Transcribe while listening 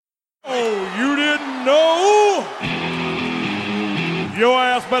Your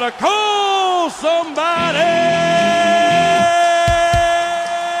ass better call somebody.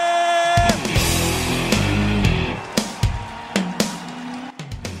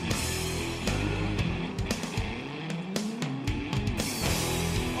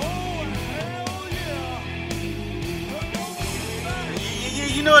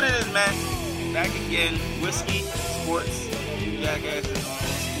 You know what it is, man. Back again, whiskey, sports, jackasses on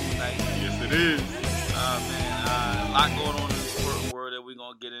school night. Yes, it is. Man, a lot going on in the sporting world that we're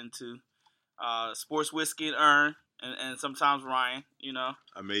gonna get into. Sports whiskey and Earn, and sometimes Ryan. You know,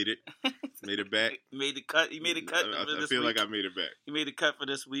 I made it. Made it back. made the cut. He made the cut. I for this feel week. like I made it back. He made the cut for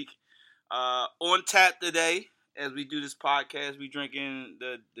this week. On tap today, as we do this podcast, we drinking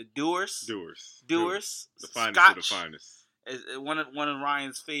the Dewar's. Doers. The finest Scotch. of the finest. Is one of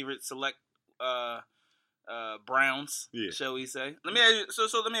Ryan's favorite select browns, shall we say? Let me ask you,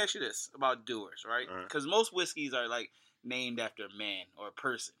 so let me ask you this about Dewar's, right? Because most whiskeys are like named after a man or a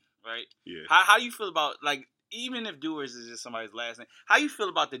person, right? Yeah. How do you feel about, like, even if Dewar's is just somebody's last name, how you feel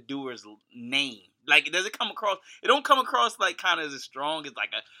about the Dewar's name? Like, does it come across? It don't come across like kind of as strong as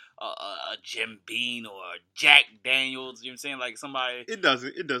like a Jim Beam or a Jack Daniels. You know what I'm saying? Like somebody. It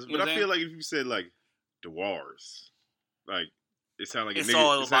doesn't. But I feel like if you said like Dewar's, like it sounds like it's a nigga.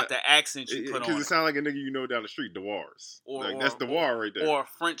 all about the accent you put on. Because it sounds like a nigga you know down the street. Dewar's. Like that's Dewar right there. Or a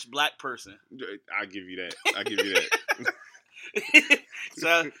French black person. I give you that.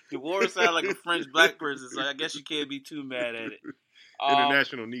 So Dewar sound like a French black person, so I guess you can't be too mad at it.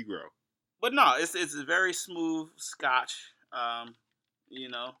 International Negro. But no, it's a very smooth Scotch. You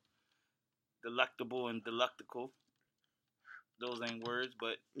know, delectable and delectable. Those ain't words,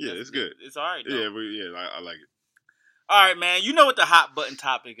 but yeah, it's good. It's all right. Though. Yeah, I like it. All right, man. You know what the hot button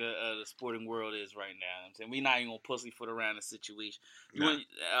topic of the sporting world is right now. I'm saying we're not even gonna pussyfoot around the situation. You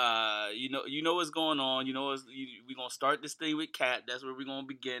know what's going on. You know we're gonna start this thing with Cat. That's where we're gonna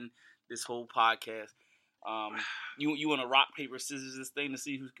begin this whole podcast. You want to rock paper scissors this thing to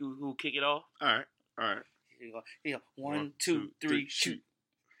see who kick it off? All right. Here you go. Here you go. 1, 2, 3, shoot.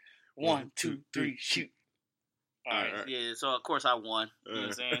 1, 2, 3, shoot. All right. Yeah, so of course I won. You know what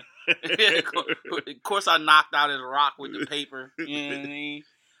I'm saying? Of course I knocked out his rock with the paper. You know what I mean?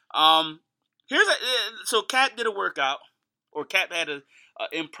 So Cap did a workout, or Cap had an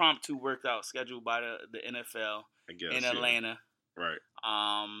impromptu workout scheduled by the NFL in Atlanta. Yeah. Right.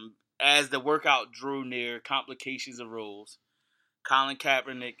 As the workout drew near, complications arose. Colin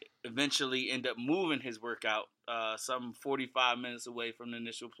Kaepernick eventually ended up moving his workout some 45 minutes away from the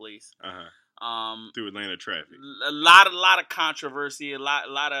initial place. Through Atlanta traffic. A lot of controversy, a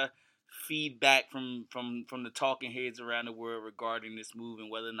lot of feedback from the talking heads around the world regarding this move and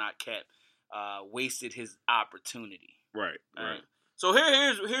whether or not Cap wasted his opportunity. Right. So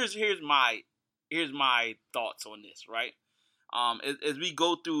here's my thoughts on this. Right. As we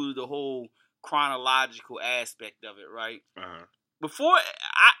go through the whole chronological aspect of it, right? Before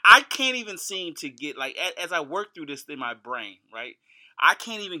I can't even seem to get, like, as I work through this in my brain, right? I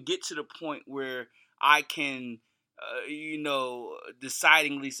can't even get to the point where I can,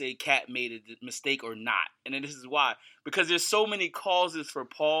 decidingly say Cap made a mistake or not. And then this is why. Because there's so many causes for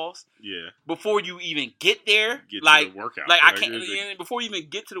pause. Yeah. Before you even get there. To the workout. Like, I can't, before you even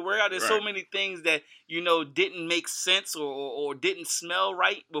get to the workout, there's so many things that, didn't make sense or didn't smell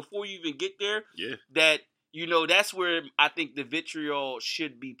right before you even get there. Yeah. That, that's where I think the vitriol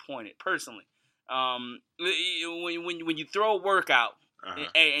should be pointed, personally. When you throw a workout,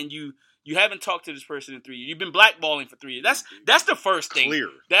 and you haven't talked to this person in 3 years. You've been blackballing for 3 years. That's the first thing.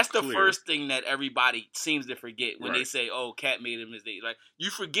 That's the first thing that everybody seems to forget when they say, "Oh, Cat made a mistake." Like,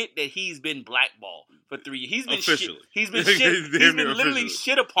 you forget that he's been blackballed for 3 years. He's been officially. He's been literally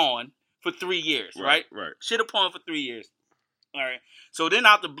shit upon for 3 years. Right. Shit upon for 3 years. All right. So then,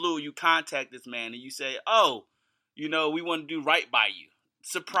 out the blue, you contact this man and you say, "Oh, we want to do right by you."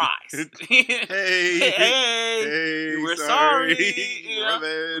 Surprise. hey, we're sorry.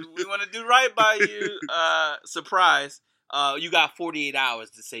 We want to do right by you. Surprise. You got 48 hours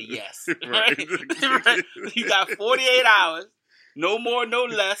to say yes. Right? Right? You got 48 hours. No more, no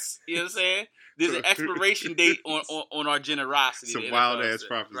less. You know what I'm saying? There's an expiration date on our generosity. Some wild ass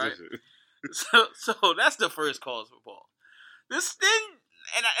proposition. Right? So that's the first cause for Paul. This thing.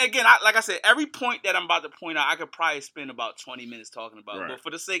 And again, like I said, every point that I'm about to point out, I could probably spend about 20 minutes talking about. Right. But for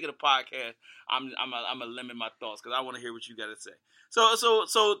the sake of the podcast, I'm gonna limit my thoughts because I want to hear what you got to say. So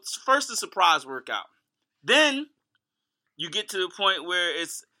first the surprise workout. Then you get to the point where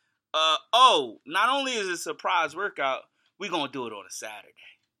it's not only is it a surprise workout, we're gonna do it on a Saturday,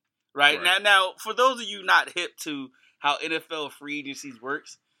 right? Now for those of you not hip to how NFL free agencies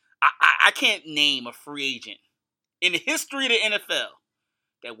works, I can't name a free agent in the history of the NFL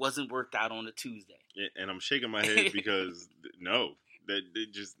that wasn't worked out on a Tuesday. And I'm shaking my head because no, that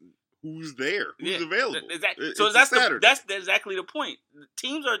just who's there, who's available. Exactly. So that's exactly the point.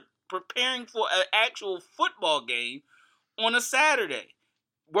 Teams are preparing for an actual football game on a Saturday.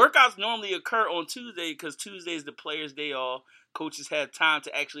 Workouts normally occur on Tuesday because Tuesday is the players' day off. Coaches have time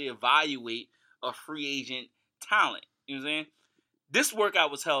to actually evaluate a free agent talent. You know what I'm saying? This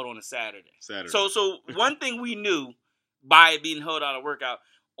workout was held on a Saturday. So one thing we knew by it being held on a workout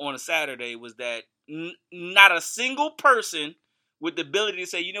on a Saturday was that not a single person with the ability to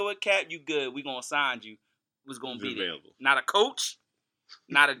say, you know what, Cap, you good, we're going to sign you, was going to be available. There. Not a coach,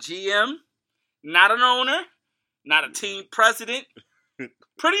 not a GM, not an owner, not a team president.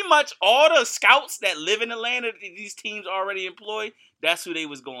 Pretty much all the scouts that live in Atlanta, these teams already employ, that's who they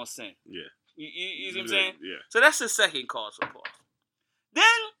was going to send. Yeah. You see what I'm saying? Yeah. So that's the second cause for pause. Then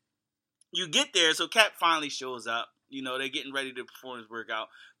you get there, so Cap finally shows up. You know, they're getting ready to perform his workout.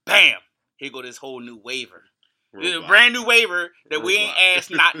 Bam! Here go this whole new waiver. A brand new waiver that we ain't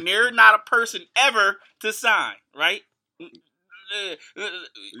asked not a person ever to sign, right?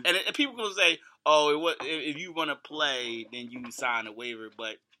 And people gonna say, "Oh, if you want to play, then you sign a waiver."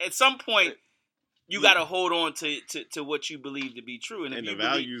 But at some point, you got to hold on to what you believe to be true, and the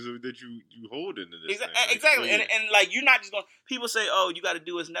values that you hold into this. Exactly, and like you're not just going. People say, "Oh, you got to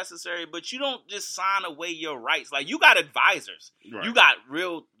do what's necessary," but you don't just sign away your rights. Like you got advisors, right. You got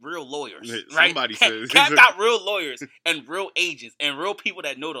real lawyers, right? Somebody says Cap got real lawyers and real agents and real people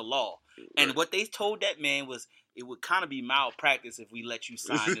that know the law. Right. And what they told that man was, it would kind of be malpractice if we let you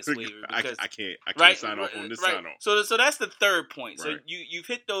sign this waiver because I can't sign off on this sign off. So that's the third point. Right. So you've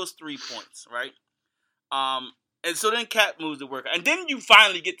hit those 3 points, right? And so then Cap moves the workout, and then you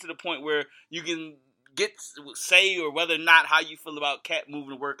finally get to the point where you can say or whether or not how you feel about Cap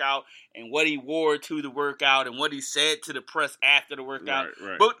moving the workout and what he wore to the workout and what he said to the press after the workout.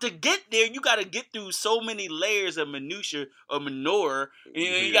 Right. But to get there, you got to get through so many layers of minutia or manure.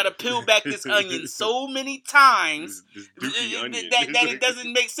 You got to peel back this onion so many times that it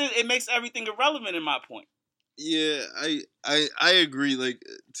doesn't make sense. It makes everything irrelevant in my point. Yeah, I agree. Like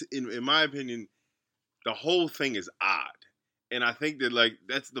in my opinion, the whole thing is odd. And I think that, like,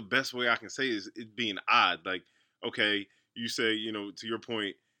 that's the best way I can say is it being odd. Like, okay, you say, you know, to your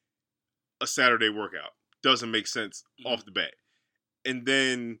point, a Saturday workout doesn't make sense off the bat. And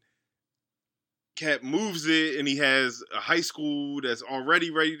then Cap moves it, and he has a high school that's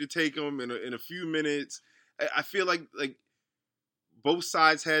already ready to take him in a few minutes. I feel like both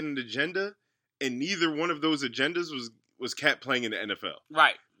sides had an agenda, and neither one of those agendas was Cap playing in the NFL.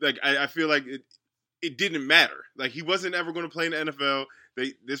 Right. Like, I feel like it didn't matter. Like, he wasn't ever going to play in the NFL.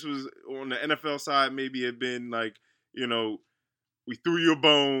 This was on the NFL side. Maybe it had been like, you know, we threw you a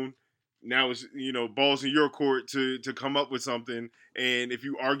bone. Now it's, you know, balls in your court to come up with something. And if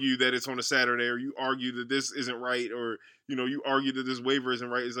you argue that it's on a Saturday, or you argue that this isn't right, or, you know, you argue that this waiver isn't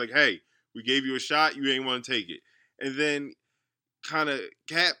right, it's like, hey, we gave you a shot. You ain't want to take it. And then kind of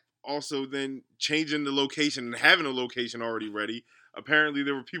Cap also then changing the location and having a location already ready. Apparently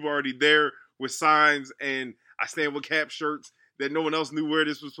there were people already there with signs and I Stand With Cap shirts that no one else knew where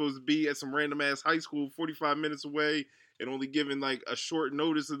this was supposed to be at some random ass high school 45 minutes away and only given like a short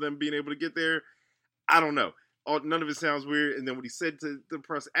notice of them being able to get there. I don't know. None of it sounds weird. And then what he said to the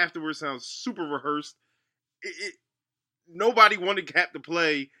press afterwards sounds super rehearsed. Nobody wanted Cap to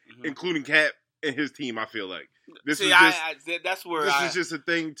play, including Cap and his team, I feel like. This is just a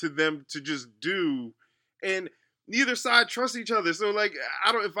thing to them to just do. And neither side trusts each other. So like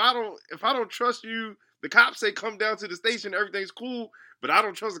if I don't trust you, the cops say come down to the station, everything's cool, but I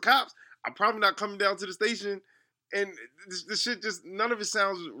don't trust the cops, I'm probably not coming down to the station. And this shit just none of it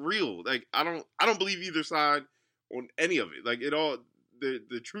sounds real. Like I don't believe either side on any of it. Like it all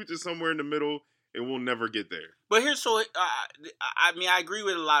the truth is somewhere in the middle and we'll never get there. But here's I mean I agree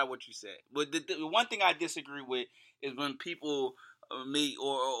with a lot of what you said. But the one thing I disagree with is when people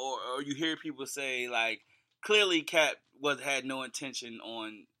or you hear people say like clearly Cap had no intention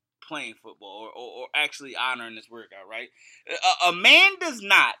on playing football or actually honoring this workout, right? A man does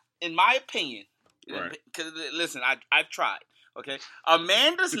not, in my opinion, right. Because listen, I've tried, okay? A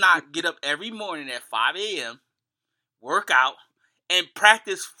man does not get up every morning at 5 a.m., work out, and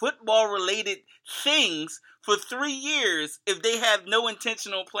practice football-related things for 3 years if they have no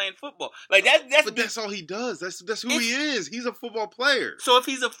intention on playing football. Like that's all he does. That's who he is. He's a football player. So if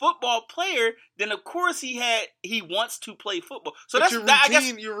he's a football player, then of course he wants to play football. So but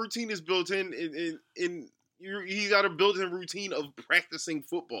your routine is built in you got a built-in routine of practicing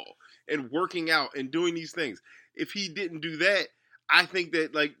football and working out and doing these things. If he didn't do that, I think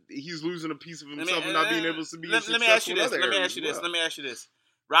that like he's losing a piece of himself and not being able to be successful. Let me ask you this.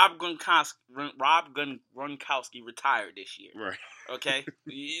 Rob Gronkowski retired this year. Right. Okay?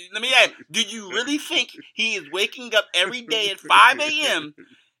 Let me ask, do you really think he is waking up every day at 5 a.m.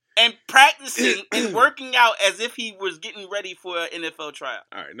 and practicing and working out as if he was getting ready for an NFL tryout?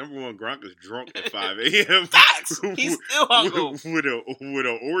 All right, number one, Gronk is drunk at 5 a.m. Facts. He's still hungover. with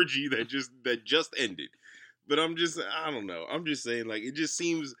an orgy that just ended. But I don't know. I'm just saying, like, it just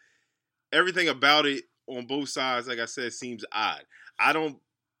seems, everything about it on both sides, like I said, seems odd. I don't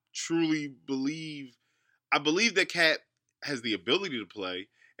truly believe, I believe that Cat has the ability to play,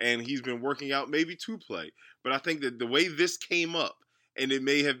 and he's been working out maybe to play. But I think that the way this came up, and it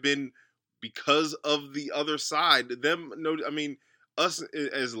may have been because of the other side, us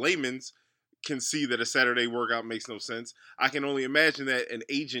as laymen's can see that a Saturday workout makes no sense. I can only imagine that an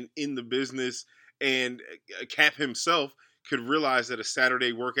agent in the business and Cap himself could realize that a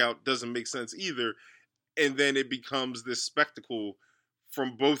Saturday workout doesn't make sense either. And then it becomes this spectacle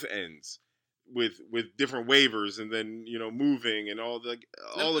from both ends with different waivers and then, moving and all of it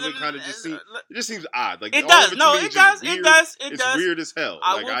kind of just seems odd. Like, it does. No, it does. It does. It's weird as hell.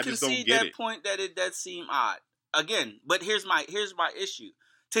 I just don't get that point that it does seem odd. Again, but here's my issue.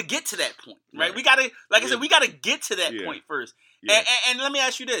 To get to that point, right? We gotta, like I said, we gotta get to that point first. Yeah. And let me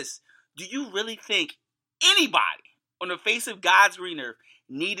ask you this: do you really think anybody on the face of God's green earth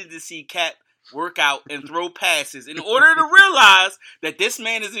needed to see Cap work out and throw passes in order to realize that this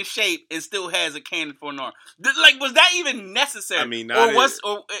man is in shape and still has a cannon for an arm? Like, was that even necessary? I mean, was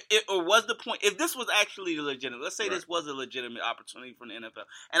the point, if this was actually legitimate? Let's say this was a legitimate opportunity for the NFL,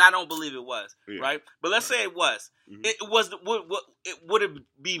 and I don't believe it was, right? But let's say it was. Mm-hmm. Would it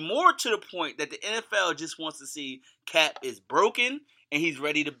be more to the point that the NFL just wants to see Cap is broken and he's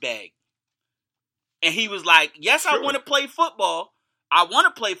ready to beg? And he was like, yes, sure. I want to play football.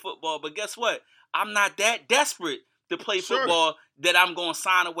 But guess what? I'm not that desperate to play football that I'm going to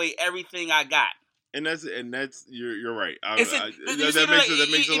sign away everything I got. And that's you're right. That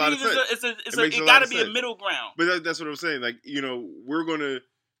makes a lot of sense. It got to be a middle ground. But that's what I'm saying. Like, the NFL,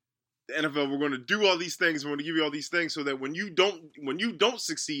 we're going to do all these things. We're going to give you all these things so that when you don't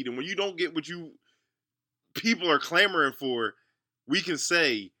succeed and when you don't get what people are clamoring for, we can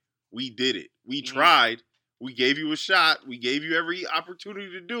say we did it. We tried. We gave you a shot. We gave you every opportunity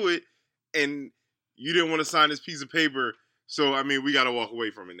to do it, and you didn't want to sign this piece of paper. So, we got to walk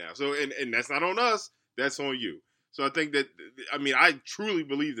away from it now. So, and that's not on us. That's on you. So, I think that, I truly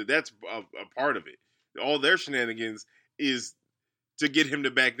believe that that's a part of it. All their shenanigans is to get him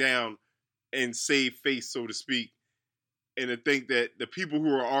to back down and save face, so to speak, and to think that the people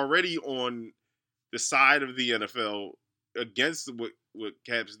who are already on the side of the NFL against what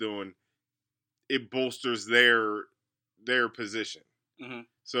Cap's doing, it bolsters their position. Mm-hmm.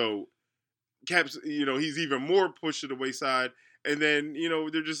 So Cap's, he's even more pushed to the wayside. And then,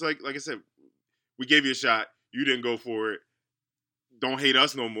 they're just like I said, we gave you a shot. You didn't go for it. Don't hate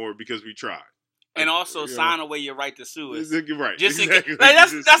us no more because we tried. And also sign away your right to sue us. Right. Just exactly.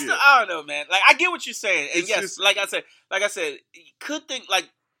 That's I don't know, man. Like, I get what you're saying. And yes, like I said, could think, like,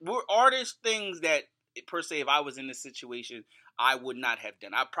 are there things that, per se, if I was in this situation, I would not have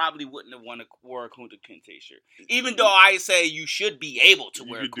done. I probably wouldn't have wore a Kunta Kinte shirt. Even though I say you should be able to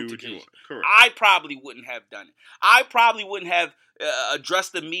wear a Kunta Kinte shirt. I probably wouldn't have done it. I probably wouldn't have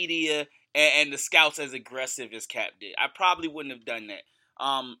addressed the media and the scouts as aggressive as Cap did. I probably wouldn't have done that.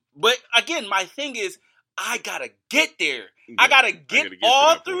 But again, my thing is, I gotta get there. Yeah, I gotta get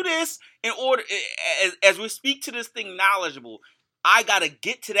all through this in order, as we speak to this thing knowledgeable, I gotta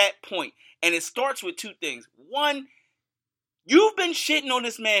get to that point. And it starts with two things. One, you've been shitting on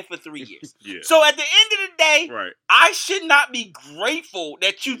this man for 3 years. Yeah. So at the end of the day, right, I should not be grateful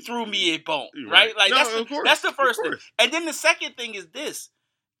that you threw me a bone, right? Like, that's the first thing. And then the second thing is this.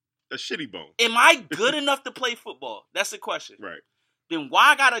 A shitty bone. Am I good enough to play football? That's the question. Right. Then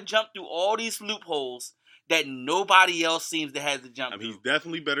why I gotta jump through all these loopholes that nobody else seems to have to jump through? He's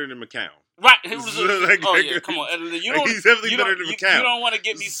definitely better than McCown. Right. Come on. He's definitely better than McCown. You don't want to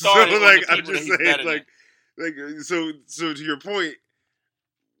get me started on the people I'm just saying, so to your point,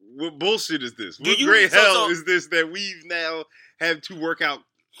 what bullshit is this? What great hell is this that we've now had to work out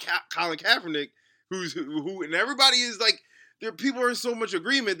Colin Kaepernick, who and everybody is like, people are in so much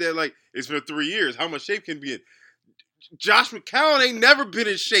agreement that, like, it's for 3 years. How much shape can be in? Josh McCown ain't never been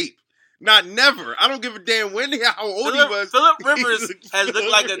in shape. Not never. I don't give a damn how old he was. Phillip Rivers has looked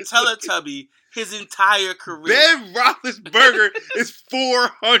like a Teletubby his entire career. Ben Roethlisberger is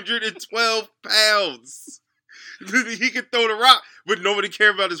 412 pounds. He can throw the rock, but nobody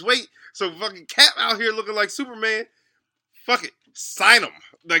cares about his weight. So fucking Cap out here looking like Superman. Fuck it. Sign him.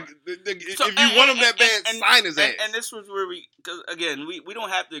 Like, if you want him that bad, sign his ass. And this was where because again, we don't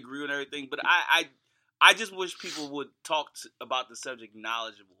have to agree on everything, but I just wish people would talk about the subject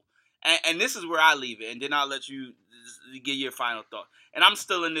knowledgeable. And this is where I leave it, and then I'll let you give your final thought. And I'm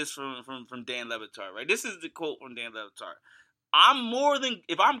still in this from Dan Le Batard, right? This is the quote from Dan Le Batard.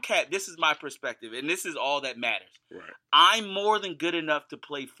 If I'm Cap, this is my perspective, and this is all that matters. Right. I'm more than good enough to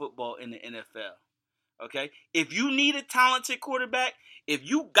play football in the NFL. Okay? If you need a talented quarterback, if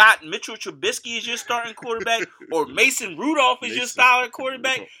you got Mitchell Trubisky as your starting quarterback or Mason Rudolph as your starting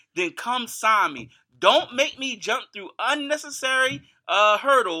quarterback, then come sign me. Don't make me jump through unnecessary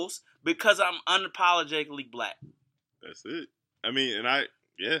hurdles because I'm unapologetically black. That's it. I mean,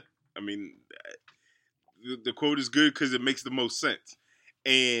 the quote is good because it makes the most sense.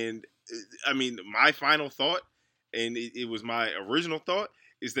 And, I mean, my final thought, and it was my original thought,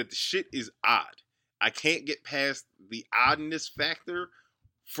 is that the shit is odd. I can't get past the oddness factor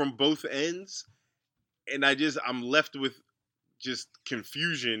from both ends. And I'm left with just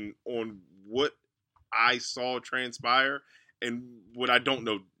confusion on what I saw transpire and what I don't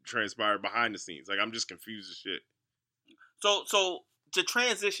know transpire behind the scenes. Like, I'm just confused as shit. So to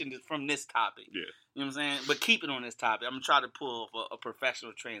transition from this topic, yeah. You know what I'm saying? But keep it on this topic. I'm going to try to pull off a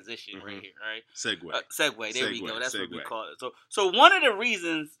professional transition right here, right? Segue. There we go. That's what we call it. So one of the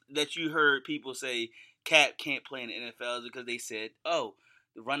reasons that you heard people say Cap can't play in the NFL is because they said, oh,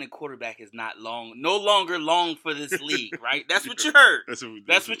 the running quarterback is no longer long for this league, right? That's what you heard.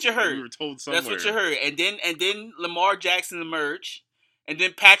 That's what you heard. We were told somewhere. That's what you heard. And then Lamar Jackson emerged, and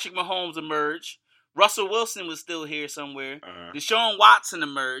then Patrick Mahomes emerged. Russell Wilson was still here somewhere. Deshaun Watson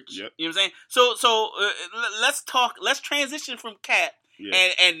emerged. Yep. You know what I'm saying? So let's transition from Cap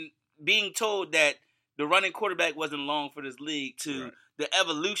and being told that the running quarterback wasn't long for this league to the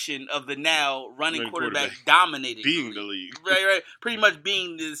evolution of the now running quarterback dominating being the league. Right. Pretty much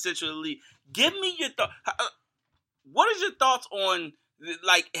being the essential league. Give me your thought. What is your thoughts on,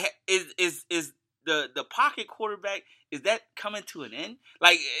 like, is the pocket quarterback, is that coming to an end?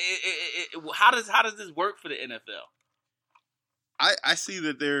 Like, how does this work for the NFL? I see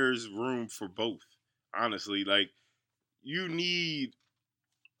that there's room for both, honestly. Like, you need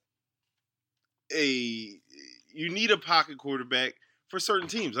a pocket quarterback for certain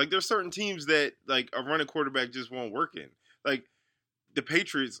teams. Like, there's certain teams that, like, a running quarterback just won't work in. Like, the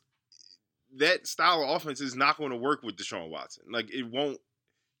Patriots, that style of offense is not going to work with Deshaun Watson. Like, it won't.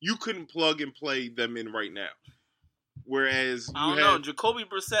 You couldn't plug and play them in right now. Whereas I don't know, Jacoby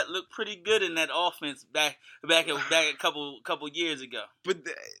Brissett looked pretty good in that offense back a couple years ago. But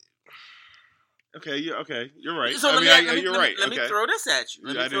you're right. So you're right. Let me throw this at you.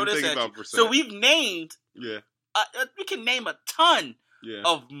 I didn't think about Brissett. So we've named. Yeah. We can name a ton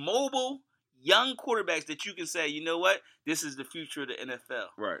of mobile young quarterbacks that you can say, you know what, this is the future of the NFL.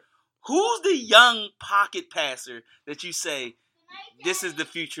 Right. Who's the young pocket passer that you say, this is the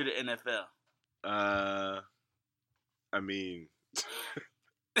future of the NFL? I mean,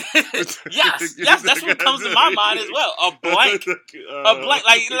 yes, that's what comes to my mind as well. A blank.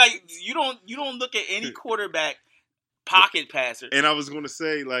 Like you don't look at any quarterback pocket passer. And I was going to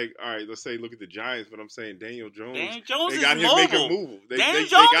say, like, all right, let's say look at the Giants, but I'm saying Daniel Jones. Daniel Jones they got is him mobile. Make him move. Daniel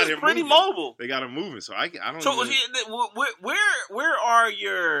Jones is pretty mobile. They got him moving, so I don't. So know. where are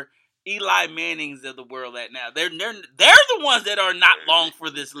your Eli Mannings of the world at now? They're the ones that are not long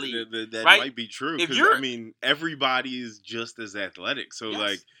for this league. That right? might be true. Because everybody is just as athletic. So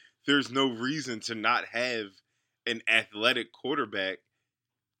like, there's no reason to not have an athletic quarterback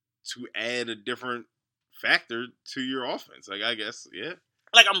to add a different factor to your offense. Like, I guess, yeah.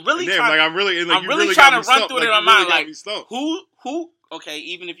 Like, I'm really trying to run through it in my mind. Like, who? Okay,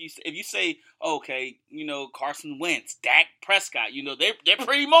 even if you say, okay, you know, Carson Wentz, Dak Prescott, you know, they're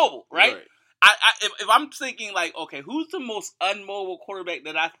pretty mobile, right? If I'm thinking like, okay, who's the most unmobile quarterback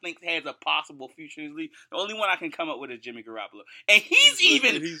that I think has a possible future in the league? The only one I can come up with is Jimmy Garoppolo, and he's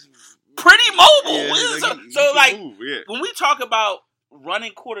pretty mobile. When we talk about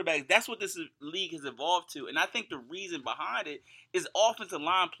running quarterbacks, that's what this league has evolved to, and I think the reason behind it is offensive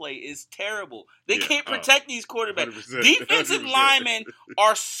line play is terrible. They can't protect these quarterbacks. 100%. Defensive linemen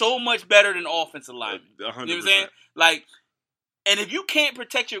are so much better than offensive linemen. 100%. You know what I'm saying? Like, and if you can't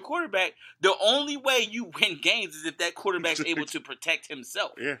protect your quarterback, the only way you win games is if that quarterback's able to protect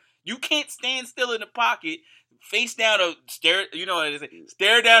himself. Yeah. You can't stand still in the pocket, face down stare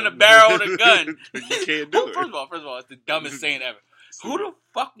down the barrel of the gun. You can't do it. First of all, it's the dumbest saying ever. Who the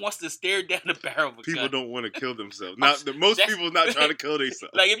fuck wants to stare down the barrel of a gun? People don't want to kill themselves. Most people not trying to kill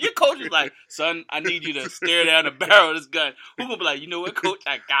themselves. Like, if your coach is like, son, I need you to stare down the barrel of this gun, who gonna be like, you know what, coach,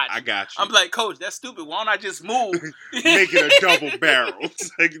 I got you. I got you. I'm like, coach, that's stupid. Why don't I just move? Make it a double barrel.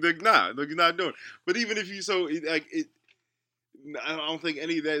 Like, nah, you're not doing it. But even if you I don't think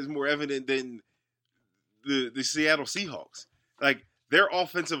any of that is more evident than the Seattle Seahawks. Like, their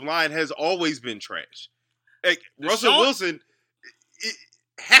offensive line has always been trash. Like, Russell Wilson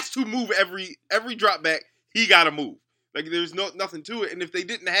has to move every drop back. He got to move. Like, there's nothing to it. And if they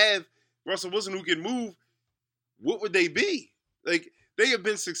didn't have Russell Wilson who can move, what would they be? Like, they have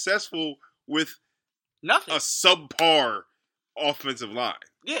been successful with nothing. A subpar offensive line.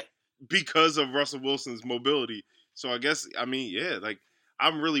 Yeah. Because of Russell Wilson's mobility. So I guess, like,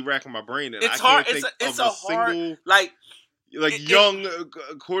 I'm really racking my brain. And it's I can't hard. think It's of a single, hard, young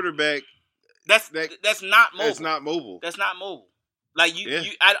quarterback. That's not mobile. That's not mobile. That's not mobile. Like,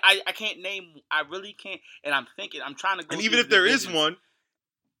 I can't name. I really can't. And I'm trying to go. And even if there is one,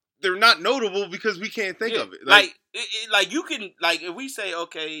 they're not notable because we can't think of it. Like you can, like, if we say,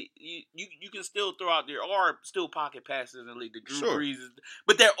 okay, you can still throw out, there are still pocket passes in the league, the Drew Brees,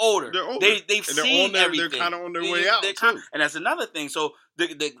 but they're older. They've seen everything. They're kind of on their way out, too. And that's another thing. So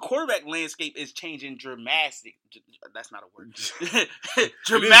the quarterback landscape is changing dramatically. That's not a word.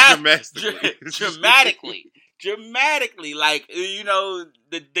 Dramatically. Like, you know,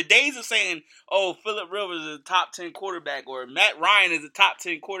 the days of saying, oh, Phillip Rivers is a top 10 quarterback or Matt Ryan is a top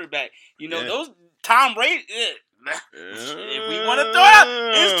 10 quarterback. You know, those Tom Brady. If we want to throw it out,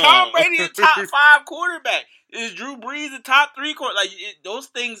 is Tom Brady a top 5 quarterback? Is Drew Brees a top 3 quarterback? Like, those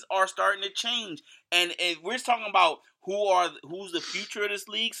things are starting to change, and we're talking about who's the future of this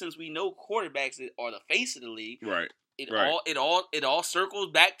league. Since we know quarterbacks are the face of the league, right? It all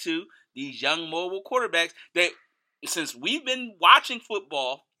circles back to these young mobile quarterbacks that, since we've been watching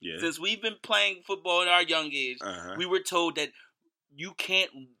football, since we've been playing football in our young age, we were told that you can't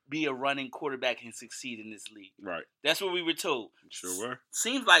be a running quarterback and succeed in this league. Right. That's what we were told. Sure were.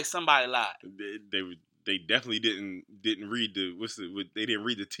 Seems like somebody lied. They definitely didn't read they didn't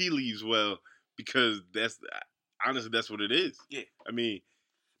read the tea leaves well, because that's what it is. Yeah. I mean,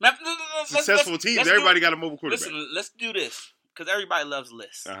 successful teams, everybody got a mobile quarterback. Listen, let's do this, because everybody loves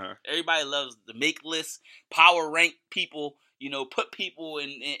lists. Everybody loves to make lists, power rank people, put people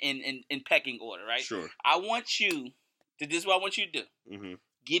in pecking order, right? Sure. This is what I want you to do. Mm-hmm.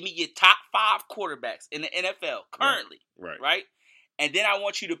 Give me your top 5 quarterbacks in the NFL currently, right? And then I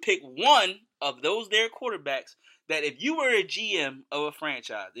want you to pick one of those there quarterbacks that, if you were a GM of a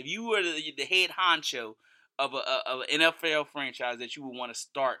franchise, if you were the head honcho of an NFL franchise, that you would want to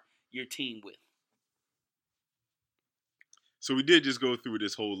start your team with. So we did just go through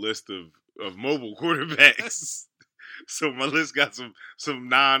this whole list of mobile quarterbacks. So my list got some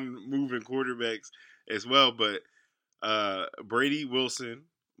non-moving quarterbacks as well, but Brady, Wilson,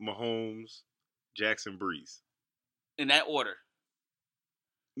 Mahomes, Jackson, Brees. In that order.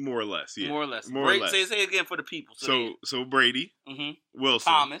 More or less, yeah. More or less. Say it again for the people. So Brady,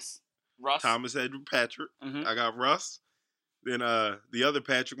 Wilson, Russ. Thomas Edward Patrick. Mm-hmm. I got Russ. Then the other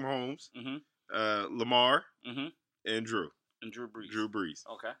Patrick Mahomes, Lamar, and Drew. And Drew Brees. Drew Brees.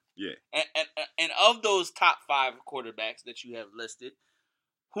 Okay. Yeah. And of those top 5 quarterbacks that you have listed,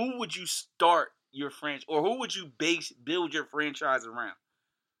 who would you start your franchise, or who would you build your franchise around?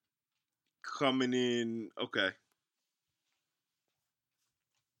 Coming in, okay.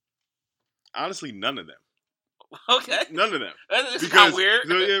 Honestly, none of them. Okay. None of them. That's kind of weird.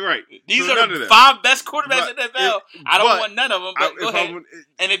 Yeah, right. These are the 5 best quarterbacks in the NFL. I don't want none of them, but go ahead.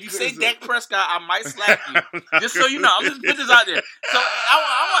 And if you say Dak Prescott, I might slap you. Just so you know. I'm just put this out there. So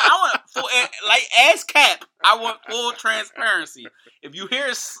I want full, like, as Cap, I want full transparency. If you hear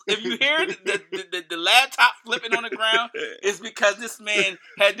the laptop flipping on the ground, it's because this man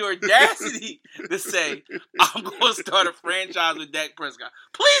had the audacity to say, I'm going to start a franchise with Dak Prescott.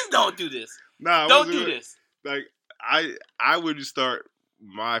 Please don't do this. Nah, don't do this. Like, I would start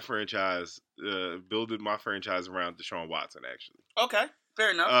my franchise, building my franchise around Deshaun Watson, actually. Okay,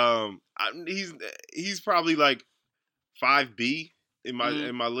 fair enough. He's probably like 5B in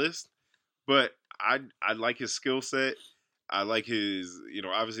my list, but I like his skill set. I like his,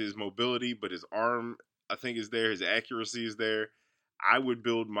 obviously his mobility, but his arm, I think, is there. His accuracy is there. I would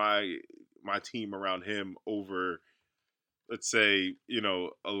build my team around him over, let's say,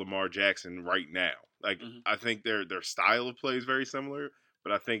 a Lamar Jackson right now. Like, I think their style of play is very similar,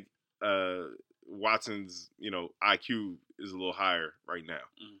 but I think Watson's, IQ is a little higher right now.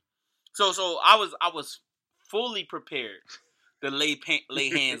 So I was fully prepared to lay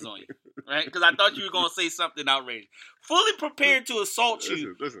hands on you. right? Because I thought you were gonna say something outrageous. Fully prepared to assault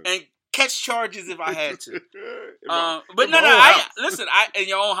you and catch charges if I had to. But in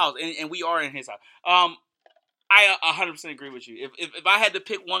your own house, and we are in his house. I 100% agree with you. If I had to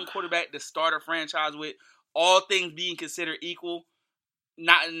pick one quarterback to start a franchise with, all things being considered equal,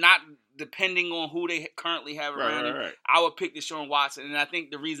 not depending on who they currently have around him, I would pick Deshaun Watson. And I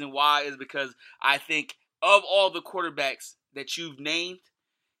think the reason why is because I think of all the quarterbacks that you've named,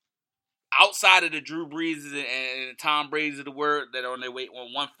 outside of the Drew Breeses and Tom Brady's of the world that are on their way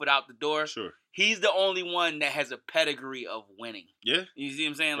on 1 foot out the door, he's the only one that has a pedigree of winning. Yeah. You see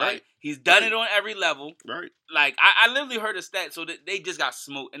what I'm saying? Right. Like, he's done it on every level. Right. Like, I literally heard a stat, so that they just got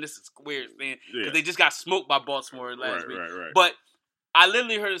smoked, and this is weird, man, because they just got smoked by Baltimore last week. Right. But I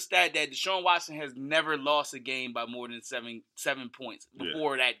literally heard a stat that Deshaun Watson has never lost a game by more than seven points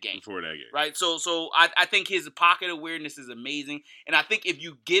before that game. Right? So I think his pocket awareness is amazing. And I think if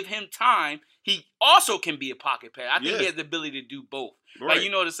you give him time, he also can be a pocket passer. I think he has the ability to do both. Right. Like,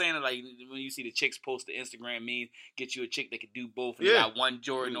 you know what I'm saying? Like, when you see the chicks post the Instagram meme, get you a chick that can do both, and they got one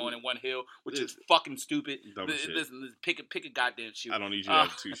Jordan on and one Hill, which is fucking stupid. Listen, pick a goddamn shoe. I don't need you to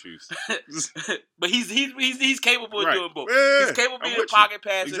have 2 shoes. But he's capable of doing both. He's capable of being a pocket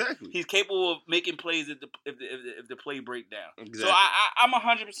passer. Exactly. He's capable of making plays if the play break down. Exactly. So I'm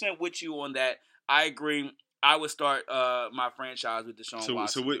 100% with you on that. I agree. I would start my franchise with Deshaun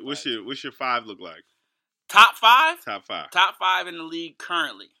Watson. So what's your 5 look like? Top 5? Top 5. Top 5 in the league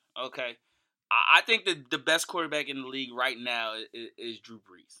currently. Okay. I think the best quarterback in the league right now is Drew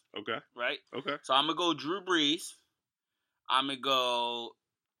Brees. Okay. Right? Okay. So I'm going to go Drew Brees. I'm going to go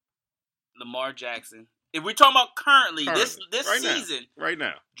Lamar Jackson. If we're talking about currently this right season. Right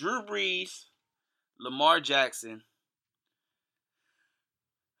now. Drew Brees, Lamar Jackson,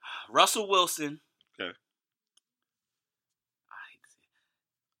 Russell Wilson. Okay.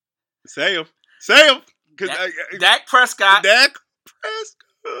 Say him. Dak Prescott.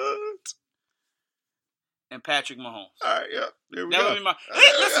 And Patrick Mahomes. All right, yeah. There we go.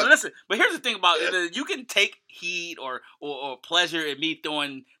 Listen. But here's the thing about it. You can take heat or pleasure in me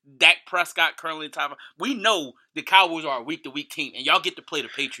throwing Dak Prescott currently top. We know the Cowboys are a week-to-week team, and y'all get to play the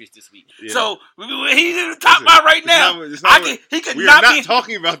Patriots this week. Yeah. So he's in the top 5 right now. We are not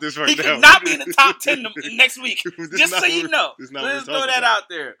talking about this right now. He could not be in the top 10 next week. Just so you know. Let's throw that out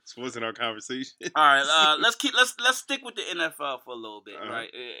there. This wasn't our conversation. All right, let's stick with the NFL for a little bit.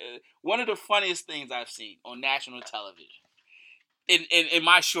 Right. One of the funniest things I've seen on national television in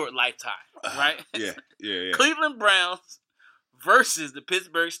my short lifetime. Right. Yeah. Cleveland Browns versus the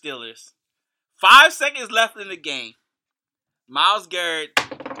Pittsburgh Steelers. 5 seconds left in the game. Myles Garrett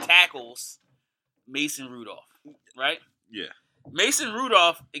tackles Mason Rudolph. Right? Yeah. Mason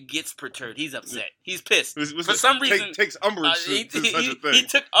Rudolph gets perturbed. He's upset. He's pissed. For some reason, takes umbrage to such a thing. He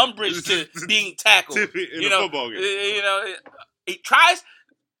took umbrage to being tackled in a football game. He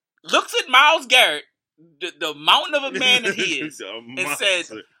looks at Myles Garrett, the mountain of a man that he is, and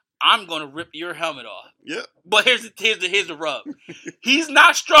says, I'm going to rip your helmet off. Yep. But here's the rub. He's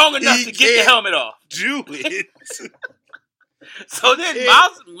not strong enough to get the helmet off. Do it. So then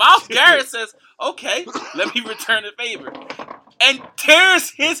Myles Garrett says, okay, let me return the favor. And tears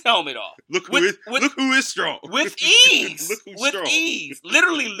his helmet off. Look who is strong. With ease. Ease.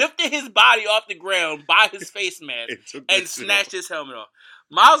 Literally lifted his body off the ground by his face mask and snatched his helmet off.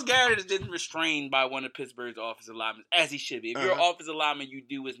 Myles Garrett is then restrained by one of Pittsburgh's offensive linemen, as he should be. If you're an offensive lineman, you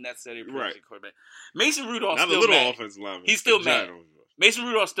do what's necessary to protect your quarterback. Mason Rudolph's still mad. Not a little offensive lineman. He's still mad. Mason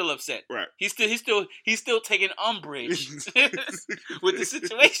Rudolph's still upset. Right. He's still taking umbrage with the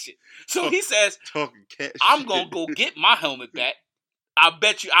situation. So he says, "I'm gonna go get my helmet back. I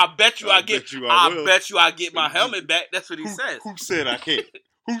bet you I get my helmet back." That's what he says. Who said I can't?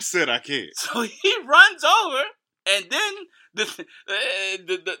 Who said I can't? So he runs over, and then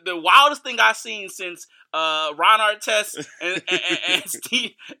the wildest thing I've seen since Ron Artest and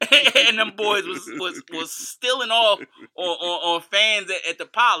Steve and them boys was stealing off on fans at the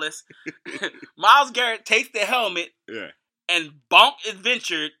Palace. Myles Garrett takes the helmet and bonk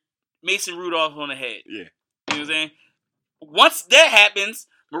adventured Mason Rudolph on the head. Yeah. You know what I'm saying? Once that happens,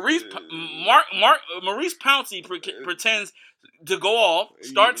 Maurice Pouncey pretends to go off,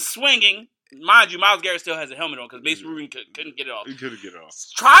 starts swinging. Mind you, Myles Garrett still has a helmet on because Mason Rudolph couldn't get it off. He couldn't get it off.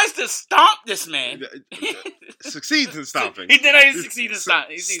 Tries to stomp this man. Succeeds in stomping. He did succeed in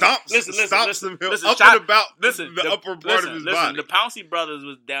stomping. Stomps him up and about the upper part of his body. The Pouncey brothers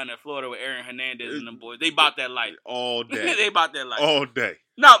was down in Florida with Aaron Hernandez and them boys. They bought that life. All day. They bought that life. All day.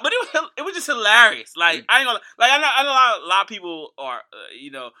 No, but it was just hilarious. Like I ain't gonna like I know a lot of people are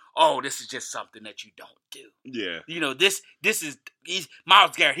oh, this is just something that you don't do. Yeah. He's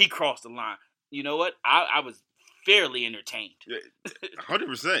Myles Garrett. He crossed the line. You know what? I was fairly entertained.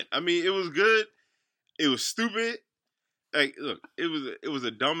 100%. I mean, it was good. It was stupid. Like, look, it was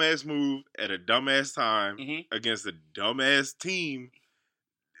a dumbass move at a dumbass time against a dumbass team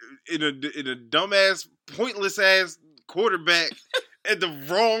in a dumbass, pointless ass quarterback at the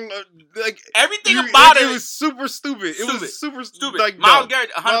wrong everything about it. It was super stupid. It was super stupid. Like Myles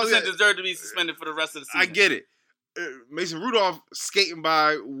Garrett 100% deserved to be suspended for the rest of the season. I get it. Mason Rudolph skating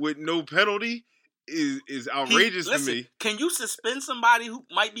by with no penalty is outrageous to me. Can you suspend somebody who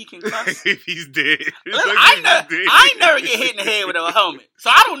might be concussed? If he's dead. I ain't never get hit in the head with a helmet, so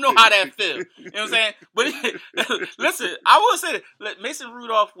I don't know how that feels. You know what I'm saying? But listen, I will say that Mason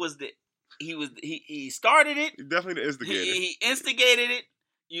Rudolph he started it. He definitely the instigator. He instigated it.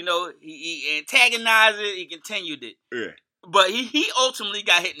 He antagonized it. He continued it. Yeah. But he ultimately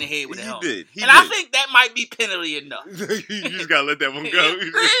got hit in the head with a helmet. He did. I think that might be penalty enough. You just gotta let that one go.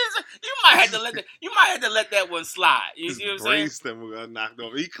 You might have to let that one slide. You see what I'm saying? His brainstem got knocked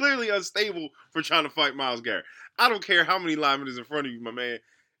off. He clearly unstable for trying to fight Myles Garrett. I don't care how many linemen is in front of you, my man.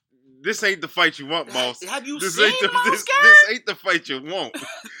 This ain't the fight you want, boss. Have you this seen this Myles Garrett? This ain't the fight you want.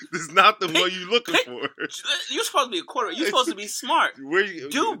 This is not the one you looking for. You're supposed to be a quarterback. You're supposed to be smart.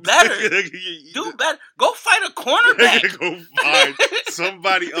 Do better. Do better. Go fight a cornerback. Go find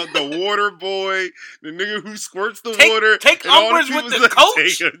somebody, the water boy, the nigga who squirts the water. Take umbrage with the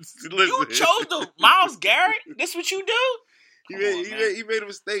coach. You chose the Myles Garrett. This what you do? He made a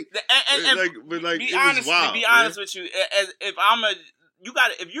mistake. Be honest with you.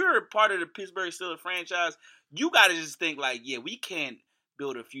 If you're a part of the Pittsburgh Steelers franchise, you got to just think like, yeah, we can't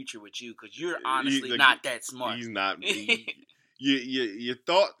build a future with you because you're honestly not that smart. He's not. Your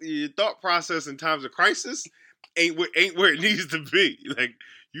thought process in times of crisis ain't where it needs to be. Like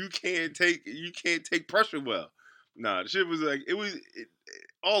you can't take pressure well. Nah, the shit was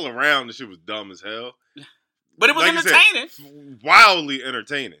all around. The shit was dumb as hell. But it was entertaining. Wildly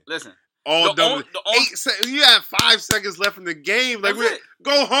entertaining. Listen. All done. You have 5 seconds left in the game. Like,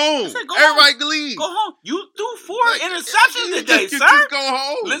 go home. Everybody can leave. Go home. You threw 4 interceptions today, sir. Just go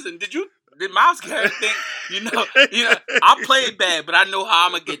home. Listen, did Myles Garrett think, I played bad, but I know how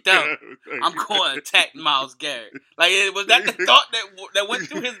I'm gonna get them. I'm going to attack Myles Garrett. Like, was that the thought that went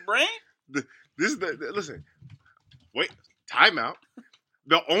through his brain? Listen. Wait, timeout.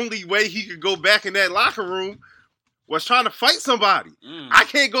 The only way he could go back in that locker room was trying to fight somebody. I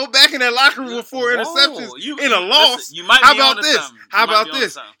can't go back in that locker room with 4 interceptions in a loss. How about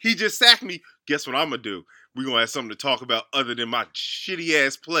this? He just sacked me. Guess what I'm going to do? We're going to have something to talk about other than my shitty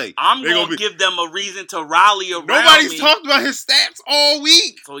ass play. I'm going to give them a reason to rally around Nobody's talked about his stats all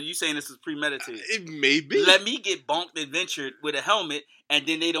week. So you saying this is premeditated? It may be. Let me get bonked and ventured with a helmet, and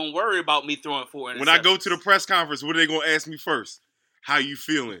then they don't worry about me throwing 4 interceptions. When I go to the press conference, what are they going to ask me first? How you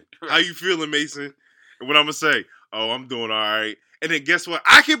feeling? How you feeling, Mason? And what I'm going to say? Oh, I'm doing all right. And then guess what?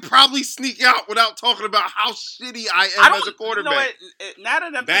 I can probably sneak out without talking about how shitty I am as a quarterback. Now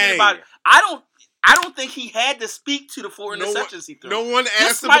that I'm thinking about it, I don't think he had to speak to the 4 interceptions he threw. No one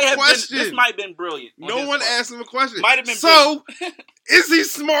asked him a question. This might have been brilliant. No one asked him a question. Might have been so, is he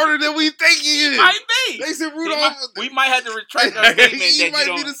smarter than we think he is? He might be. Mason Rudolph. We might have to retract our statement. He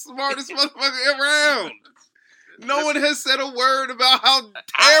might be the smartest motherfucker around. No one has said a word about how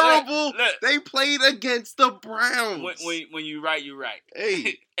terrible they played against the Browns. When you right, you right.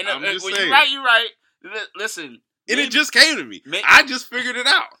 Hey, and I'm just when saying. you right, you right. Listen. And it just came to me. I just figured it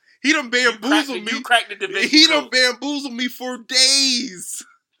out. He done bamboozled me. You cracked the division. He done bamboozled me for days.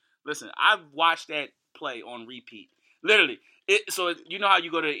 Listen, I've watched that play on repeat. Literally. So you know how you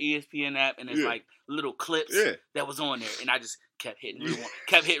go to the ESPN app and there's like little clips that was on there, and I just kept hitting rewind.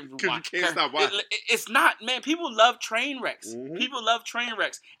 Because you can't stop watching. It's not, man. People love train wrecks. People love train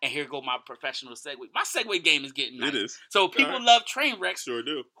wrecks. And here go my professional segue. My segue game is getting nice. It is. So people love train wrecks. Sure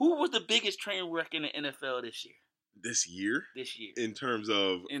do. Who was the biggest train wreck in the NFL this year? This year? In terms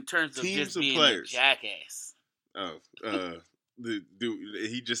of teams just or being players? A jackass. The dude,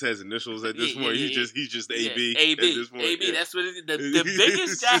 he just has initials at this point. He's just AB. AB. At this point. AB. That's what it is. The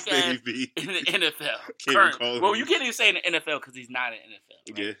biggest jackass in the NFL. You can't even say in the NFL because he's not in the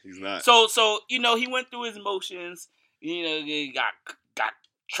NFL. Right? Yeah, he's not. So he went through his motions. He got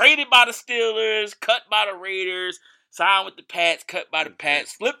traded by the Steelers, cut by the Raiders, signed with the Pats, cut by the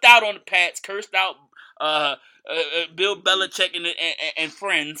Pats, flipped out on the Pats, cursed out Bill Belichick and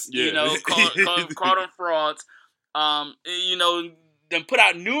friends. Yeah. Called them frauds. then put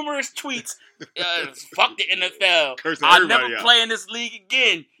out numerous tweets. Fuck the NFL. Cursing I'll never everybody out. play in this league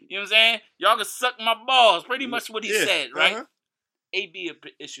again. You know what I'm saying? Y'all can suck my balls. Pretty much what he said, right? Uh-huh. AB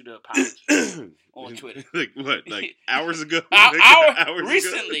issued an apology on Twitter. Like what? Like hours ago? Hours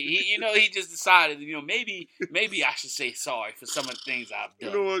recently. Ago? He just decided, maybe I should say sorry for some of the things I've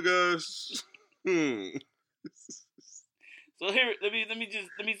done. You know what, guys? So here, let me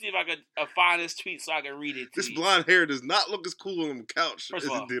see if I can find this tweet so I can read it. This blonde hair does not look as cool on the couch as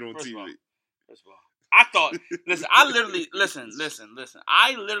it did on TV. First of all, I thought. Listen, I literally listen.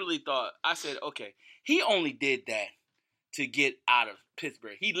 I literally thought. I said, okay, he only did that to get out of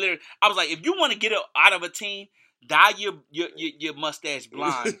Pittsburgh. I was like, if you want to get out of a team, dye your mustache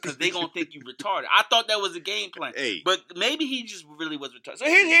blonde because they gonna think you retarded. I thought that was a game plan, but maybe he just really was retarded. So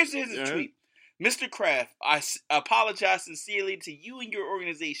here's his tweet. Mr. Kraft, I apologize sincerely to you and your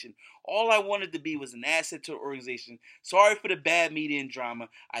organization. All I wanted to be was an asset to the organization. Sorry for the bad media and drama.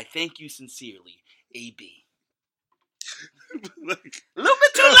 I thank you sincerely, AB. Like, a little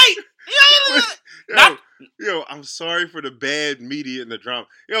bit too late. Yo, I'm sorry for the bad media and the drama.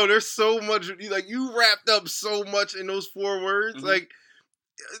 Yo, there's so much. Like, you wrapped up so much in those 4 words. Mm-hmm. Like,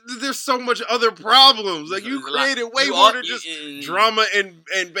 there's so much other problems. Like, you created way more than just drama and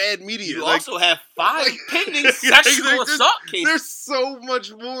bad media. You also have 5 pending sexual assault cases. There's so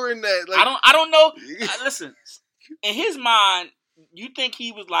much more in that. Like, I don't know. Listen, in his mind, you think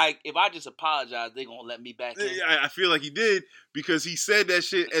he was like, if I just apologize, they're going to let me back in? I feel like he did because he said that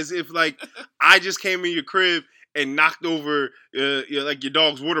shit as if, like, I just came in your crib and knocked over like your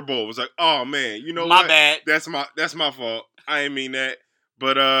dog's water bowl. It was like, oh, man, you know my what? Bad. That's my fault. I didn't mean that.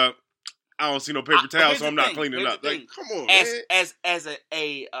 But I don't see no paper towel, so I'm not cleaning up. Like, come on, man. As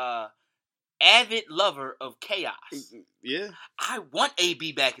a avid lover of chaos, yeah, I want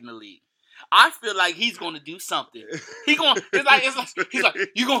AB back in the league. I feel like he's going to do something. He's like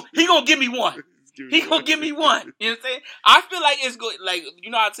he gonna give me one. He gonna give me one. You know what I'm saying? I feel like it's good. Like,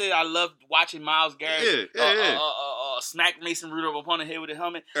 I said I love watching Myles Garrett smack Mason Rudolph upon the head with a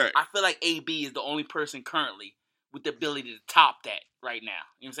helmet. Right. I feel like AB is the only person currently with the ability to top that right now.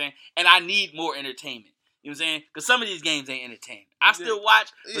 You know what I'm saying? And I need more entertainment. You know what I'm saying? Because some of these games ain't entertaining. I still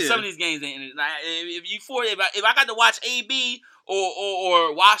watch, but some of these games ain't entertaining. If I got to watch AB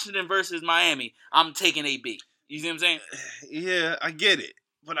or Washington versus Miami, I'm taking AB. You see what I'm saying? Yeah, I get it.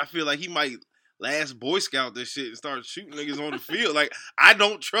 But I feel like he might last Boy Scout this shit and start shooting niggas on the field. Like, I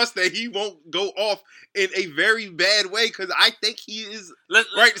don't trust that he won't go off in a very bad way because I think he is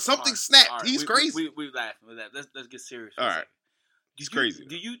Something snapped. Right. He's crazy. We laughing with that. Let's get serious. All right. He's crazy.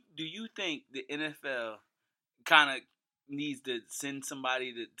 Do you think the NFL kind of needs to send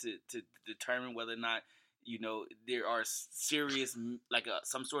somebody to determine whether or not there are serious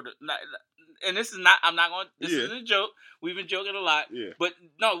some sort of and this is not I'm not going this isn't a joke. We've been joking a lot. Yeah. But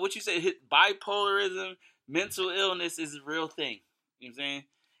no, what you said, bipolarism, mental illness is a real thing. You know what I'm saying?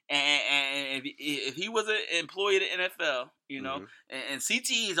 And if he was an employee of the NFL, mm-hmm. and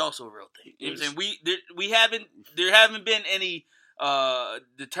CTE is also a real thing. You know what I'm saying? There haven't been any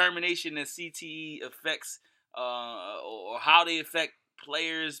determination that CTE affects or how they affect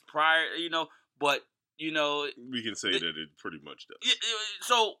players prior, but we can say that it pretty much does.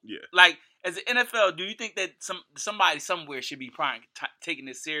 So, like, as an NFL, do you think that somebody somewhere should be taking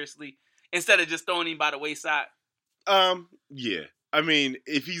this seriously instead of just throwing him by the wayside? Yeah. I mean,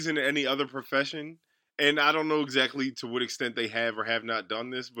 if he's in any other profession, and I don't know exactly to what extent they have or have not done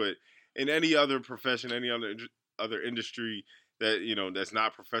this, but in any other profession, any other industry that, that's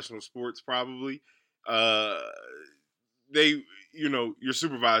not professional sports, probably, your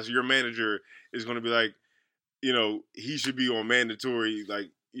supervisor, your manager is going to be like, he should be on mandatory, like,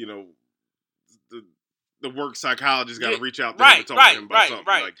 the work psychologist got to reach out to him and talk to him about something.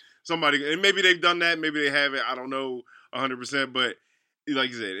 Like, somebody, and maybe they've done that, maybe they haven't, I don't know 100%, but like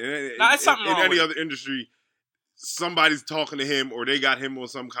you said, in any other industry, somebody's talking to him or they got him on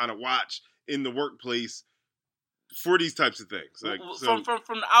some kind of watch in the workplace for these types of things. Like, from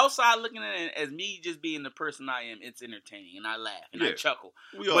the outside looking at it, as me just being the person I am, it's entertaining and I laugh and I chuckle.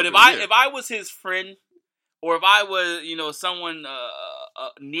 But if I was his friend, or if I was someone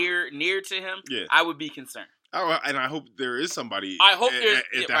near to him, I would be concerned. And I hope there is somebody at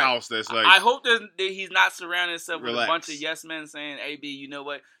the house that's like. I hope that he's not surrounding himself with a bunch of yes men saying, "Hey, B, you know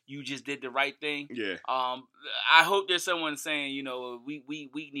what? You just did the right thing." Yeah. I hope there's someone saying, we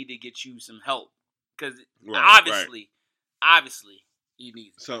need to get you some help because obviously you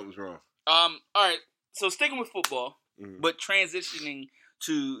need it. Something's wrong. All right. So sticking with football, but transitioning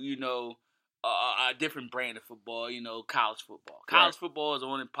to a different brand of football, college football. College football is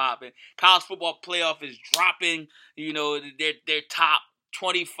on and popping. College football playoff is dropping, their top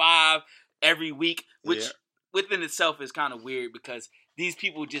 25 every week, which within itself is kind of weird because these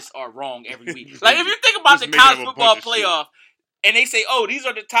people just are wrong every week. Like, if you think about the college football playoff and they say, oh, these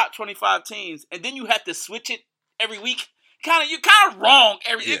are the top 25 teams, and then you have to switch it every week, you're kind of wrong.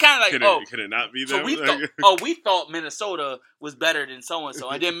 You're kind of like, could it not be them? So we thought Minnesota was better than so-and-so,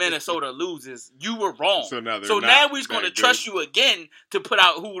 and then Minnesota loses. You were wrong. So now we're just going to trust you again to put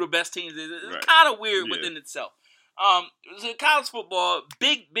out who the best teams is. It's kind of weird within itself. So college football,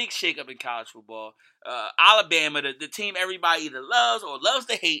 big shakeup in college football. Alabama, the team everybody either loves or loves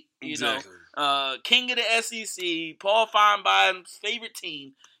to hate, know. King of the SEC, Paul Feinstein's favorite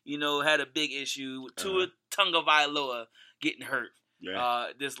team, had a big issue with Tua Tagovailoa getting hurt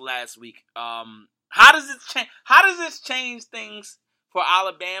this last week. How does this change things for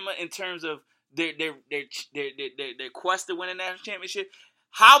Alabama in terms of their quest to win a national championship?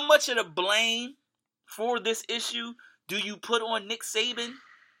 How much of the blame for this issue do you put on Nick Saban?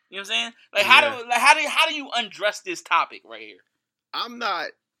 You know what I'm saying? Like, how do you undress this topic right here? I'm not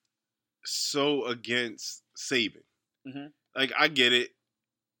so against Saban. Mm-hmm. Like, I get it.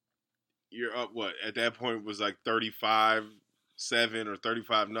 You're up, at that point was like 35-7 or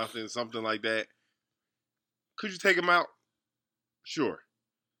 35-0, something like that. Could you take him out? Sure.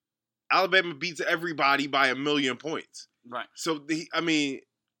 Alabama beats everybody by 1,000,000 points. Right. So,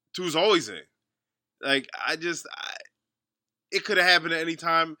 Tua's always in. Like, it could have happened at any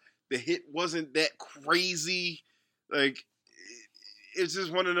time. The hit wasn't that crazy. Like, it's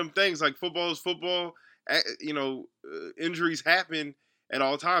just one of them things. Like, football is football. Injuries happen at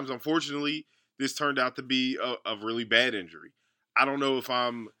all times. Unfortunately, this turned out to be a really bad injury. I don't know if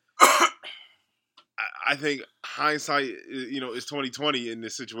I think hindsight, is 20/20 in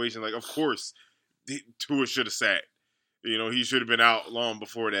this situation. Like, of course, Tua should have sat. He should have been out long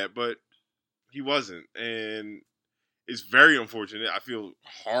before that, but he wasn't, and it's very unfortunate. I feel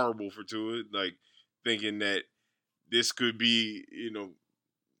horrible for Tua, like, thinking that this could be,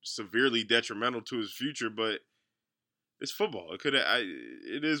 severely detrimental to his future, but it's football.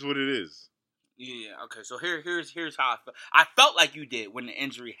 It is what it is. Yeah, okay. So here's how I felt. I felt like you did when the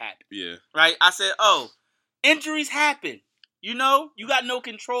injury happened. Yeah. Right? I said, injuries happen. You got no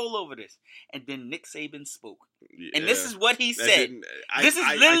control over this. And then Nick Saban spoke. Yeah. And this is what he said. This is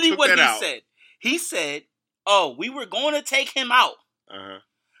literally what he said. He said, we were going to take him out. Uh-huh.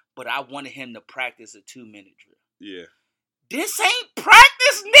 But I wanted him to practice a 2-minute drill. Yeah. This ain't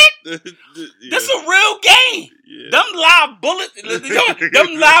practice, Nick. This a real game. Yeah. Them live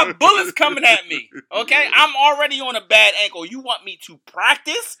bullets coming at me. Okay? I'm already on a bad ankle. You want me to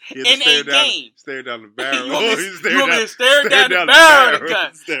practice in a game? Stare down the barrel. You want me to stare down the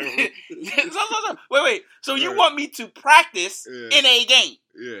barrel? Wait. So you want me to practice in a game?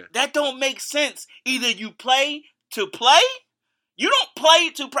 Yeah. That don't make sense. Either you play to play. You don't play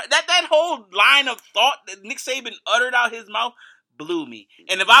to that whole line of thought that Nick Saban uttered out his mouth blew me.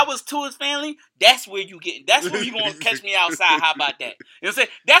 And if I was Tua's family, that's where you're gonna catch me outside. How about that? You know what I'm saying?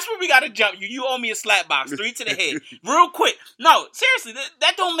 That's where we gotta jump you. You owe me a slap box, 3 to the head. Real quick. No, seriously,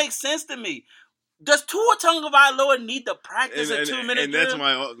 that don't make sense to me. Does Tua Tagovailoa need to practice a 2-minute drill? And that's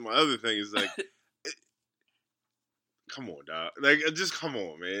my other thing is like come on, dog. Like, just come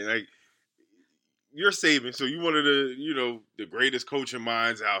on, man. Like, you're Saban, so you one of the, the greatest coaching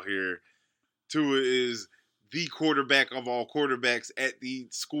minds out here. Tua is the quarterback of all quarterbacks at the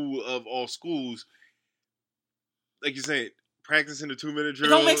school of all schools. Like you're saying, practicing a 2-minute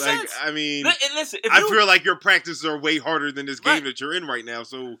drill. It don't make sense. I mean, listen, I feel like your practices are way harder than this game that you're in right now.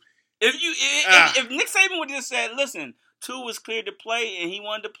 So if Nick Saban would just said, listen, Tua was cleared to play and he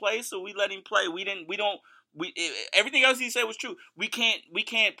wanted to play, so we let him play. Everything else he said was true. We can't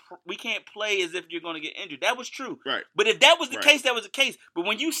play as if you're going to get injured. That was true. Right. But if that was the case, that was the case. But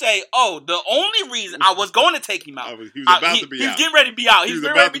when you say, the only reason I was going to take him out, he was about to be out. He was getting ready to be out. He was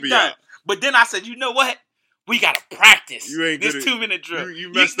ready to be done. Out. But then I said, you know what? We got to practice this 2-minute drill.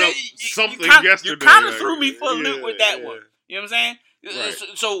 You messed up something yesterday. You kind of threw me for a loop with that one. You know what I'm saying? Right.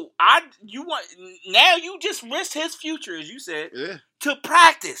 So now you just risked his future, as you said, to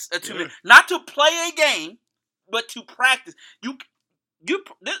practice a 2-minute, not to play a game, but to practice.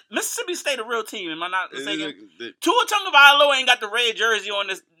 Mississippi State a real team. Am I not mistaken? Tua Tagovailoa ain't got the red jersey on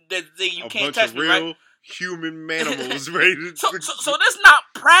this. That you can't touch me, right? Human manimals ready to... So that's not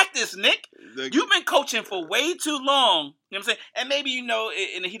practice, Nick. You've been coaching for way too long. You know what I'm saying? And maybe, in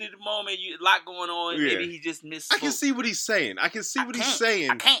the heat of the moment, a lot going on. Yeah. Maybe he just missed. I can see what he's saying. I can see what he's saying.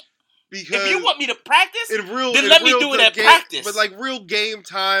 I can't. Because if you want me to practice, then let me do it at practice. But like real game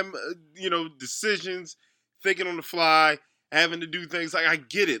time, decisions, thinking on the fly, having to do things. Like I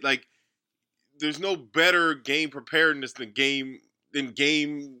get it. Like there's no better game preparedness than a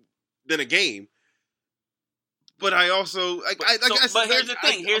game. But I also But here's the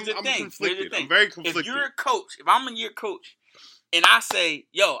thing. I'm very conflicted. If you're a coach, if I'm your coach, and I say,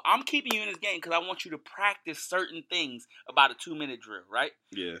 yo, I'm keeping you in this game because I want you to practice certain things about a 2-minute drill, right?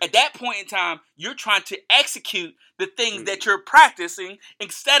 Yeah. At that point in time, you're trying to execute the things that you're practicing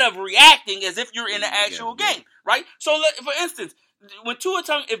instead of reacting as if you're in an actual game, right? So, for instance, when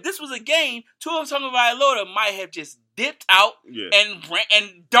if this was a game, Tua Tagovailoa might have just dipped out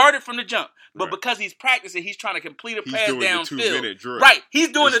and darted from the jump. But because he's practicing, he's trying to complete a pass downfield. Right.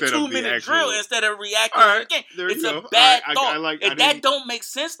 He's doing a 2-minute drill instead of reacting to the game. It's a bad thought. That don't make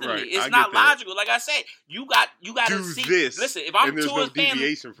sense to me. It's not logical. Like I said, you got to see this. Listen, if I'm Tua's fan,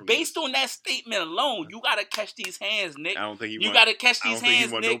 based on that statement alone, you got to catch these hands, Nick. I don't think you got to catch these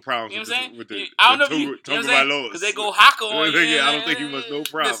hands, Nick. No problems you know what I'm saying? With the I don't know if you know what I'm saying? Because they go haka on you. I don't think he wants no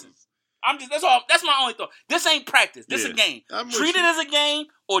problems. That's my only thought. This ain't practice. This is a game. Treat it as a game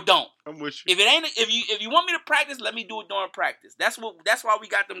or don't. I'm with you. If you want me to practice, let me do it during practice. That's why we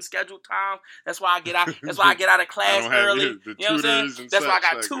got them scheduled times. That's why I get out of class early. You know what I'm saying? That's why I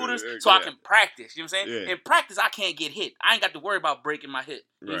got tutors so I can practice. You know what I'm saying? In practice, I can't get hit. I ain't got to worry about breaking my hip.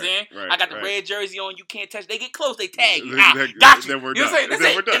 You know what I'm saying? I got the red jersey on. You can't touch. They get close. They tag you. Got you. You know what I'm saying?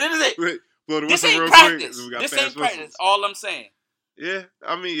 This ain't practice. This ain't practice. All I'm saying. Yeah.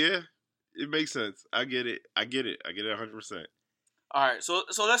 I mean, yeah. It makes sense. I get it. I get it 100%. All right, so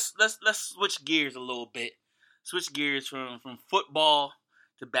let's switch gears a little bit. Switch gears from football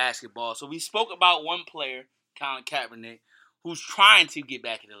to basketball. So we spoke about one player, Colin Kaepernick, who's trying to get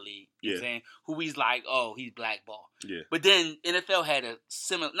back in the league. You know what I'm saying? Who he's like, oh, he's blackballed. Yeah. But then NFL had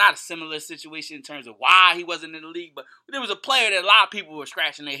not a similar situation in terms of why he wasn't in the league, but there was a player that a lot of people were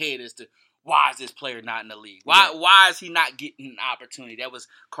scratching their head as to why is this player not in the league? Why is he not getting an opportunity? That was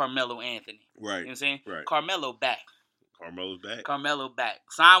Carmelo Anthony. Right. You know what I'm saying? Right. Carmelo back. Carmelo back.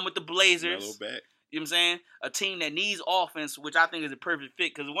 Signed with the Blazers. Carmelo back. You know what I'm saying? A team that needs offense, which I think is a perfect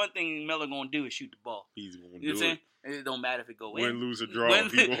fit, because one thing Melo going to do is shoot the ball. He's going to do it. You know what I'm saying? It don't matter if it go in. Win, lose, or draw. He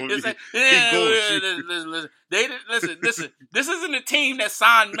going to shoot. Listen. This isn't a team that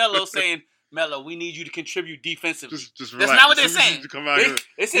signed Melo saying, Melo, we need you to contribute defensively. Just That's not what they're saying.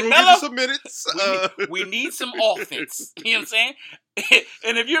 They said, Melo, some minutes. We need some offense. You know what I'm saying?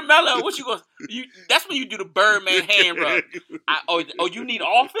 And if you're Melo, what you go? That's when you do the Birdman hand rub. You need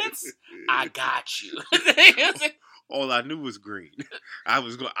offense? I got you. You know what I'm saying? All I knew was green. I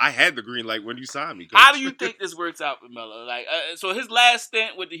had the green light when you signed me. Coach. How do you think this works out for Melo? Like, so his last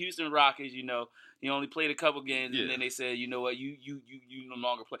stint with the Houston Rockets, he only played a couple games, and then they said, you know what, you no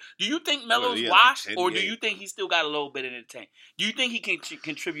longer play. Do you think Melo's washed, or do you think he's still got a little bit in the tank? Do you think he can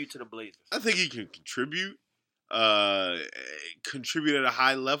contribute to the Blazers? I think he can contribute. Contribute at a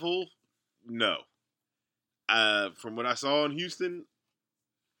high level? No. From what I saw in Houston,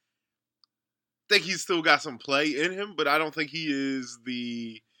 I think he's still got some play in him, but I don't think he's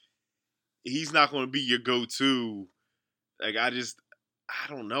not going to be your go-to. Like, I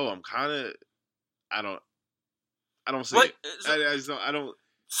don't know. I don't see it. I don't.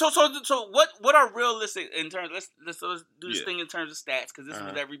 So what are realistic in terms? Let's do this thing in terms of stats, because this is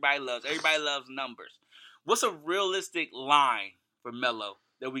what everybody loves. Everybody loves numbers. What's a realistic line for Melo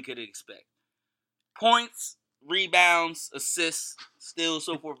that we could expect? Points, rebounds, assists, steals,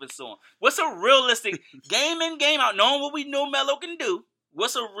 so forth and so on. What's a realistic game in, game out, knowing what we know Melo can do?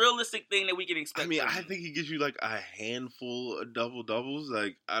 What's a realistic thing that we can expect? I mean, I think he gives you like a handful of double-doubles.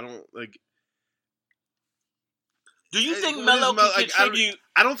 Like, I don't like. Do you think Melo can contribute?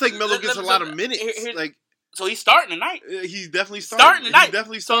 I don't think Melo gets a lot of minutes. So he's starting tonight. He's definitely starting tonight. He's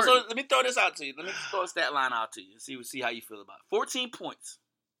definitely starting. So let me throw this out to you. Let me throw a stat line out to you and see how you feel about it. 14 points,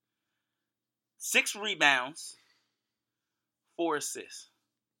 6 rebounds, 4 assists.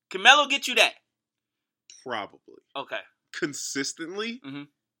 Can Melo get you that? Probably. Okay. Consistently? Mm-hmm.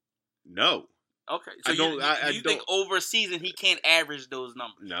 No. Okay. So do you think over a season he can't average those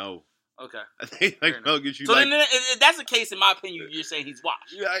numbers? No. Okay. I think Melo gets you. So then, if that's the case, in my opinion, you're saying he's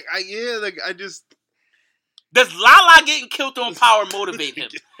washed. I just. Does Lala getting killed on power motivate him?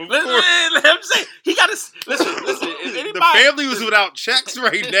 Let him say he got to listen. The family was without checks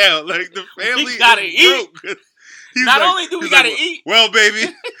right now. Like the family gotta eat. Not only do we gotta eat. Well,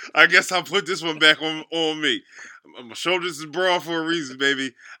 baby, I guess I'll put this one back on me. My shoulders is broad for a reason,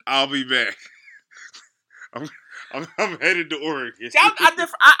 baby. I'll be back. I'm headed to Oregon. See, I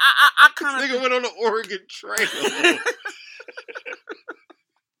kind of nigga went on the Oregon Trail.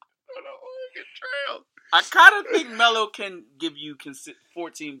 trail. I kind of think Melo can give you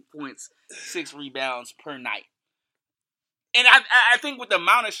 14 points, 6 rebounds per night. And I think with the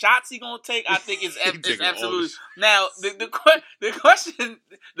amount of shots he's gonna take, I think it's absolutely. Now the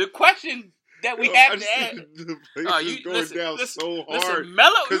question that we have to ask. The place is going down so hard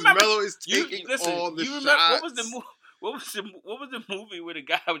because Melo is taking all the shots. What was the movie where the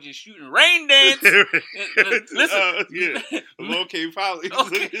guy was just shooting rain dance? Okay, probably.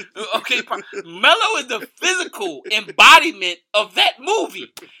 Okay. Melo is the physical embodiment of that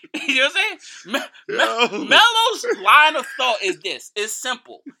movie. You know what I'm saying? Melo's line of thought is this. It's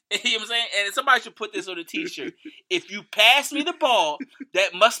simple. You know what I'm saying? And somebody should put this on a t-shirt. If you pass me the ball,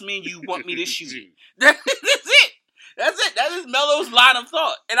 that must mean you want me to shoot it. That's it. That's it. That is Melo's line of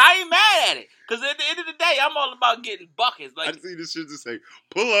thought. And I ain't mad at it. Because at the end of the day, I'm all about getting buckets. Like, I see this shit just say,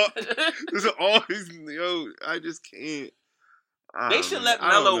 pull up. This is always, I just can't. They should let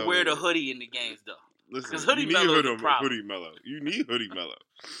Melo wear the hoodie in the games, though. Listen, because hoodie Melo is a problem. Hoodie Melo. You need hoodie Melo.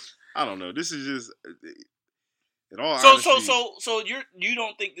 I don't know. This is just, in all honesty. So you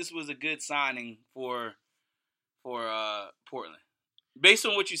don't think this was a good signing for Portland? Based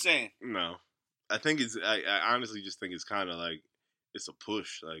on what you're saying? No. I think I honestly just think it's kind of like it's a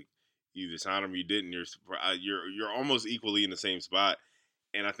push. Like you either sign him or you didn't. You're almost equally in the same spot.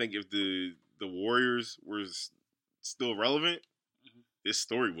 And I think if the Warriors were still relevant, this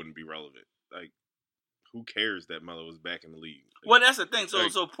story wouldn't be relevant. Like who cares that Melo is back in the league? Like, well, that's the thing.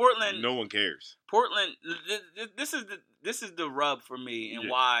 So Portland, no one cares. Portland, this is the rub for me, and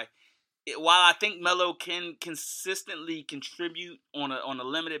why. While I think Melo can consistently contribute on a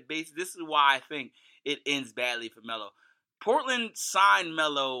limited basis, this is why I think it ends badly for Melo. Portland signed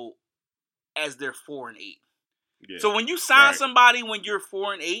Melo as their 4-8. Yeah. So when you sign somebody when you're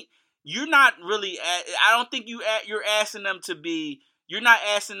 4-8, you're not really. I don't think you're asking them to be. You're not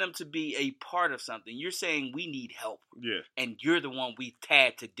asking them to be a part of something. You're saying we need help. Yeah. And you're the one we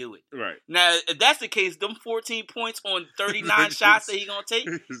tagged to do it. Right. Now, if that's the case, them 14 points on 39 shots that he's going to take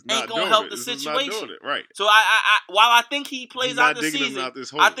ain't going to help the situation. Right. So while I think he plays out the season,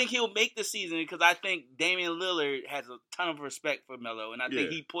 I think he'll make the season because I think Damian Lillard has a ton of respect for Melo. And I think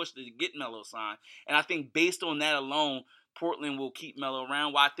he pushed to get Melo signed. And I think based on that alone, Portland will keep Melo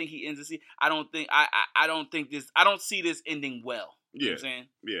around. While I think he ends the season, I don't see this ending well. You know what I'm saying?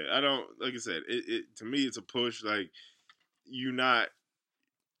 Yeah, I don't, like I said, it to me it's a push. Like he's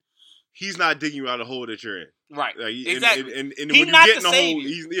not digging you out of the hole that you're in. Right. Like, exactly. And when you get in the hole,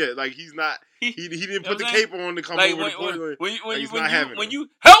 he's not he didn't put the cape on to come over to Portland. When you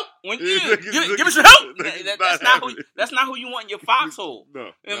help, give me some help. That's not who you want in your foxhole.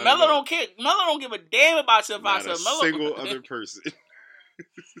 No. And Melo don't care. Melo don't give a damn about your foxhole. Not a single other person.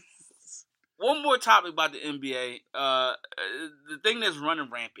 One more topic about the NBA. The thing that's running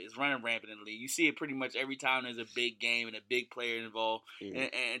rampant in the league. You see it pretty much every time there's a big game and a big player involved,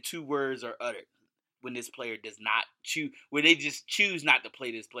 and two words are uttered when this player does not choose, where they just choose not to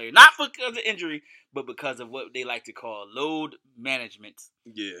play this player, not because of injury, but because of what they like to call load management.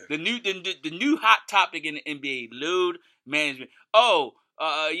 Yeah. The new hot topic in the NBA, load management.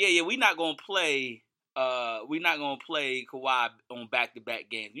 We're not gonna play. We're not gonna play Kawhi on back-to-back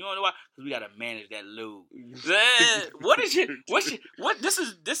games. You know why? Because we gotta manage that load.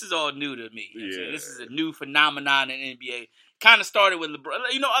 This is all new to me. Yeah. This is a new phenomenon in NBA. Kind of started with LeBron.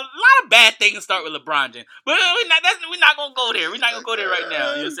 A lot of bad things start with LeBron James, but we're not gonna go there. We're not gonna go there right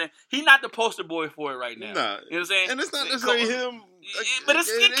now. You know what I'm saying? He's not the poster boy for it right now. Nah. You know what I'm saying? And it's not necessarily him. But it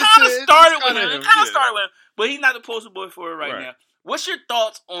kind of started with him. It kind of started with him, but he's not the poster boy for it right now. What's your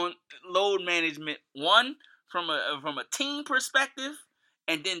thoughts on load management? One, from a team perspective,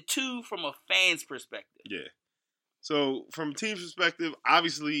 and then two, from a fan's perspective. Yeah. So from a team perspective,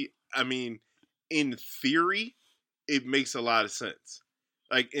 obviously, I mean, in theory, it makes a lot of sense.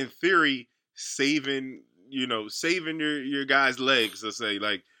 Like in theory, saving your guys' legs, let's say,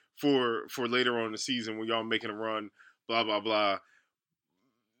 like for later on in the season when y'all making a run, blah blah blah.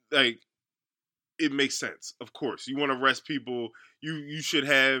 Like it makes sense. Of course, you want to rest people. You should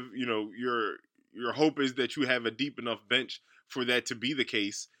have, your hope is that you have a deep enough bench for that to be the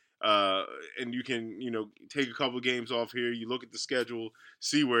case. And you can, take a couple of games off here. You look at the schedule,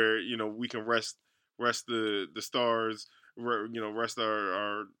 see where, we can rest the stars, rest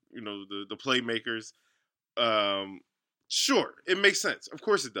our the playmakers. Sure, it makes sense. Of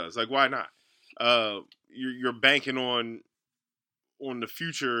course it does. Like, why not? You're banking on the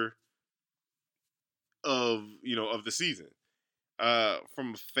future of the season.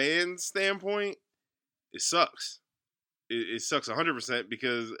 From a fan standpoint, it sucks. It sucks 100%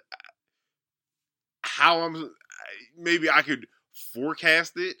 because maybe I could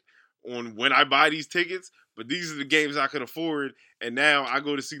forecast it on when I buy these tickets, but these are the games I could afford. And now I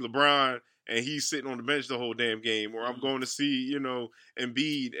go to see LeBron and he's sitting on the bench the whole damn game. Or I'm going to see,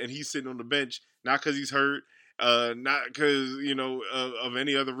 Embiid and he's sitting on the bench, not because he's hurt, not because, of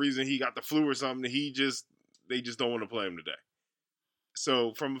any other reason he got the flu or something. They just don't want to play him today.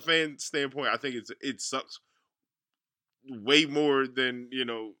 So from a fan standpoint, I think it sucks way more than,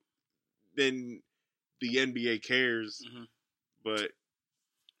 than the NBA cares. Mm-hmm. But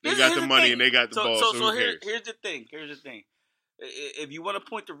they got the money and they got the ball, so who cares? Here's the thing. If you want to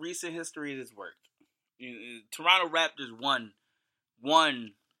point to recent history, it has worked. Toronto Raptors won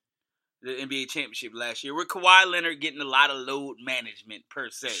the NBA championship last year with Kawhi Leonard getting a lot of load management per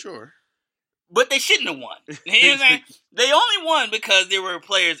se. Sure. But they shouldn't have won. You know what I'm saying? They only won because there were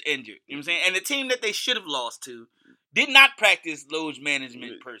players injured. You know what I'm saying? And the team that they should have lost to did not practice load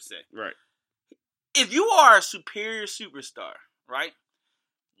management per se. Right. If you are a superior superstar, right?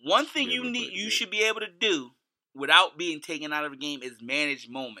 One thing you should be able to do without being taken out of a game is manage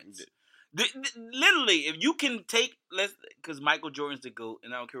moments. Literally, if you can take, because Michael Jordan's the GOAT,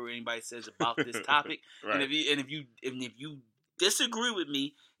 and I don't care what anybody says about this topic. Right. And if you disagree with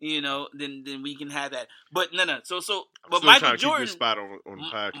me, then we can have that. But no. But Michael Jordan, spot on the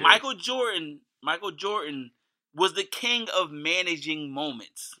podcast. Michael Jordan was the king of managing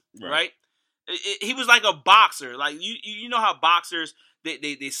moments, right? He was like a boxer. Like you know how boxers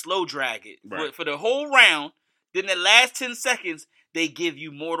they slow drag it for the whole round. Then the last 10 seconds they give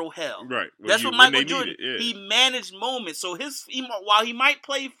you mortal hell. Right. That's what Michael Jordan. He managed moments. So while he might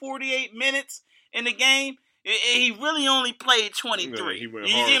play 48 minutes in the game, he really only played 23. He went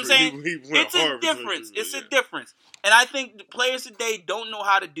you hard. See what I'm saying? It's a difference. It's a difference. And I think the players today don't know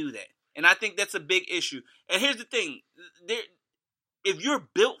how to do that. And I think that's a big issue. And here's the thing. If you're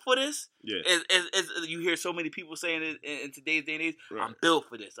built for this, as you hear so many people saying it in today's day and age, I'm built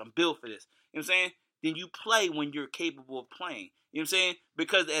for this. I'm built for this. You know what I'm saying? Then you play when you're capable of playing. You know what I'm saying?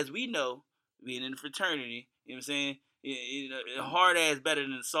 Because as we know, being in the fraternity, you know what I'm saying? Hard ass better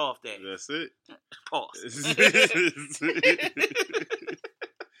than soft ass. That's it. Pause.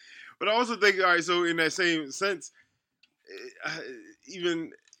 But I also think, all right, so in that same sense,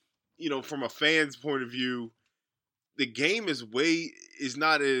 even, from a fan's point of view, the game is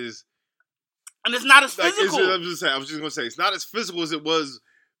not as... And it's not as physical. I was just going to say, it's not as physical as it was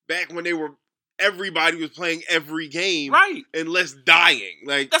back when everybody was playing every game, right? And less dying.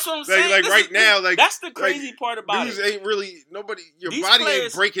 Like that's what I'm saying. Like right now, like that's the crazy part about it. Ain't really nobody. These body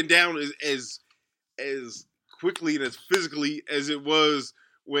ain't breaking down as quickly and as physically as it was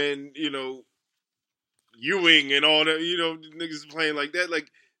when Ewing and all that. Niggas playing like that.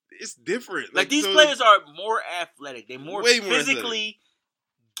 Like it's different. Like these players are more athletic. They're more physically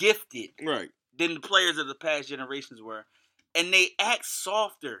gifted, right? Than the players of the past generations were, and they act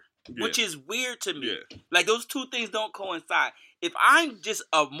softer. Yeah. Which is weird to me. Yeah. Like those two things don't coincide. If I'm just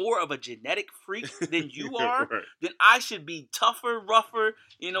more of a genetic freak than you are, then I should be tougher, rougher,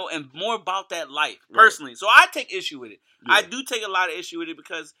 and more about that life personally. So I take issue with it. Yeah. I do take a lot of issue with it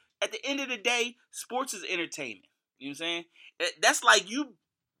because at the end of the day, sports is entertainment. You know what I'm saying? That's like you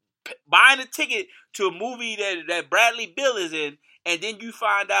buying a ticket to a movie that Bradley Bill is in, and then you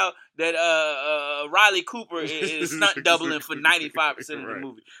find out that Riley Cooper is stunt doubling for 95% of the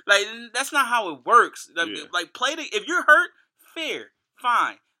movie. Like that's not how it works. Like if you're hurt, fair,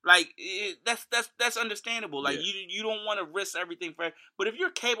 fine. Like that's understandable. Like you don't want to risk everything for. But if you're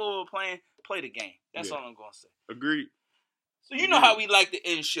capable of playing, play the game. That's all I'm gonna say. Agreed. So you know how we like to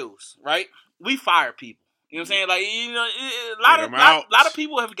end shows, right? We fire people. You know what I'm saying? Like, a lot of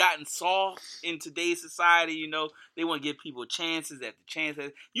people have gotten soft in today's society. They want to give people chances after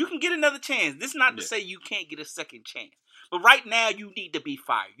chances. You can get another chance. This is not to say you can't get a second chance. But right now, you need to be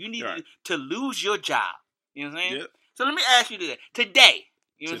fired. You need to lose your job. You know what I'm saying? Yep. So let me ask you today.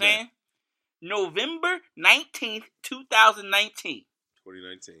 You know what I'm saying? November 19th, 2019.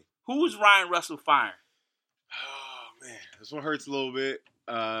 2019. Who was Ryan Russell firing? Oh, man. This one hurts a little bit.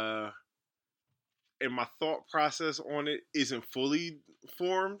 And my thought process on it isn't fully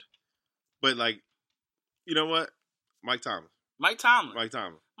formed, but you know what? Mike Tomlin. I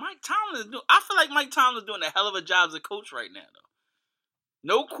feel like Mike Tomlin's doing a hell of a job as a coach right now, though.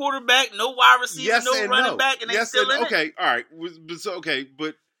 No quarterback, no wide receiver, no running back, and they still in it. Okay, all right.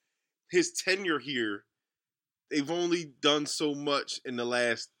 But his tenure here, they've only done so much in the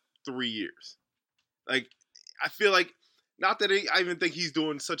last 3 years. Like, I feel like, not that I even think he's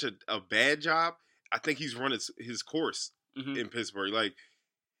doing such a bad job. I think he's run his course in Pittsburgh. Like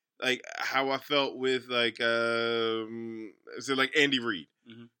how I felt with Andy Reid.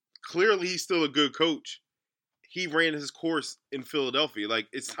 Mm-hmm. Clearly, he's still a good coach. he ran his course in Philadelphia. Like,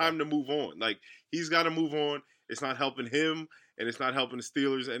 it's time to move on. Like, he's got to move on. It's not helping him, and it's not helping the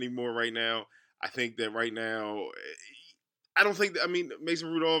Steelers anymore right now. I think that right now, I don't think that, I mean, Mason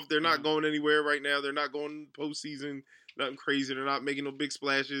Rudolph, they're not going anywhere right now. They're not going postseason, nothing crazy. They're not making no big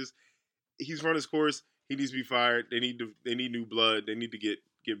splashes. He's run his course. He needs to be fired. They need new blood. They need to get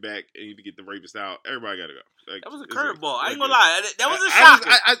back. They need to get the rapist out. Everybody got to go. Like, that was a curveball. I ain't gonna lie. That was a shocker.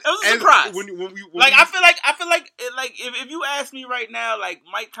 That was a surprise. I feel like if you ask me right now, like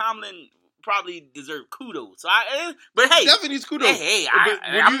Mike Tomlin probably deserved kudos. But hey, definitely needs kudos. Hey,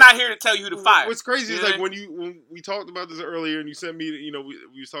 I'm not here to tell you who to fire. What's crazy is like when we talked about this earlier, and you sent me,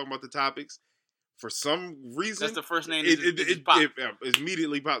 we was talking about the topics. For some reason, that's the first name. It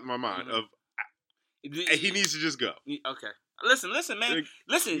immediately popped in my mind of he needs to just go. Okay. Listen, man.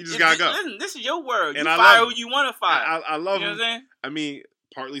 Listen, you just gotta go. Listen, this is your word. And you fire who you want to fire. I love him. You know what I'm saying? I mean,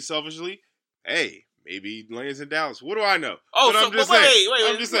 partly selfishly, hey, maybe he lands in Dallas. What do I know? Oh, but so I'm just wait.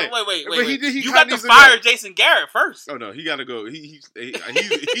 I'm just saying. Wait. But you got to fire Jason Garrett first. Oh no, he got to go. He's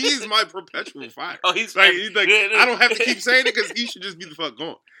my perpetual fire. Oh, he's like I don't have to keep saying it because he should just be the fuck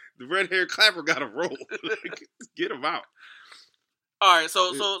gone. The red haired clapper got to roll. Get him out. All right,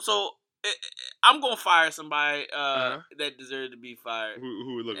 so. I'm gonna fire somebody that deserves to be fired.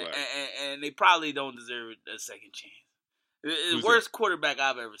 Who would look like? And they probably don't deserve a second chance. The worst quarterback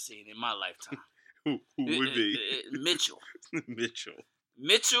I've ever seen in my lifetime. Who would be? Mitchell.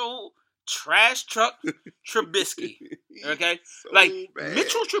 Mitchell, trash truck Trubisky. Okay, so like bad.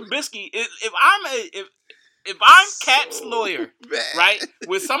 Mitchell Trubisky. If I'm Cap's lawyer, right?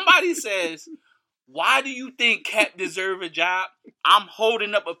 When somebody says, "Why do you think Cap deserve a job?" I'm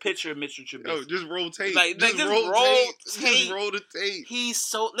holding up a picture of Mitchell Trubisky. Oh, just roll tape. Just roll tape. Just roll the tape. He's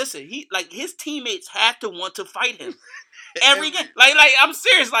so his teammates had to want to fight him every game. Like I'm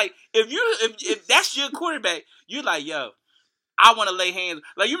serious. Like if that's your quarterback, you're like, yo, I want to lay hands.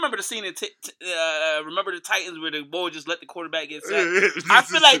 Like you remember the scene in remember the Titans where the boy just let the quarterback get sacked. I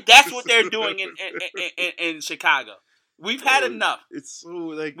feel like that's what they're doing in Chicago. We've had enough. It's so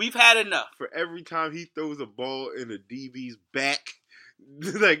like we've had enough. For every time he throws a ball in a DB's back,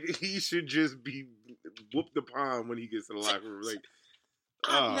 like he should just be whooped upon when he gets to the locker room. Like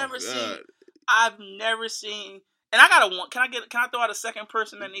I've never seen. And I got one. Can I throw out a second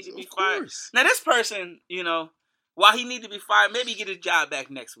person that needs to be fired? Now this person, while he needs to be fired, maybe get his job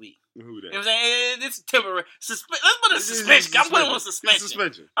back next week. Who that? You know what I'm saying? It's temporary. Let's put a suspension. I'm putting on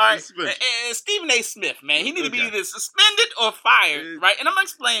suspension. All right. Stephen A. Smith, man. He need to be either suspended or fired, right? And I'm going to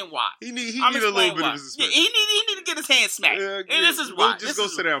explain why. He need a little bit of a suspension. Yeah, he need to get his hand smacked. And this is why. Just go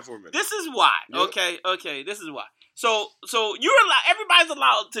sit down for a minute. This is why. Yep. Okay. This is why. So everybody's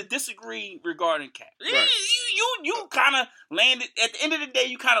allowed to disagree regarding Cap. Right. You kind of landed, at the end of the day,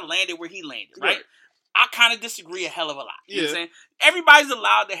 you kind of landed where he landed, right? I kind of disagree a hell of a lot. You know what I'm saying? Everybody's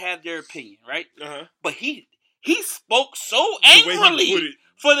allowed to have their opinion, right? Uh-huh. But he spoke so angrily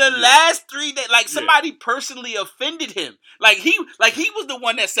for the last 3 days. Like somebody personally offended him. Like he was the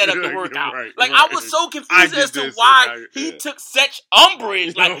one that set up the workout. I was so confused as to why he took such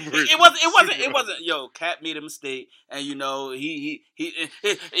umbrage. Like it wasn't. Yo, Cap made a mistake, and he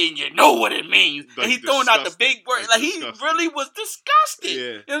and you know what it means. Like, and he throwing out the big word. Like he really was disgusted. Yeah.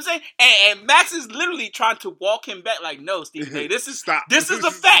 You know what I'm saying? And Max is literally trying to walk him back. Like, no, Stephen A. This is a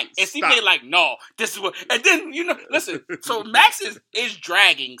fact. And Stephen A. like, no, this is what. And then listen. So Max is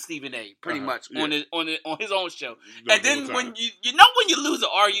dragging Stephen A. pretty much on his own show. And then when you lose an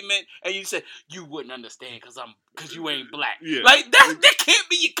argument and you say you wouldn't understand because you ain't black. Yeah. Like that can't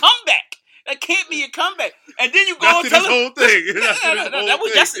be your comeback. That can't be a comeback. And then you go on television. Whole thing. That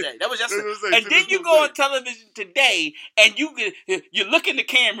was yesterday. And then you go on television today, and you look in the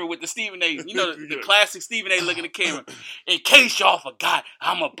camera with the Stephen A. The classic Stephen A. look in the camera. In case y'all forgot,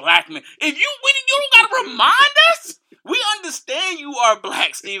 I'm a black man. If you don't gotta remind us. We understand you are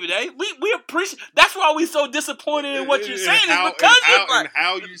black, Stephen A. We appreciate. That's why we so disappointed in what you're saying. Is because you're black. And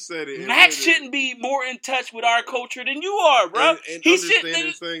how you said it. Max shouldn't be more in touch with our culture than you are, bro. And he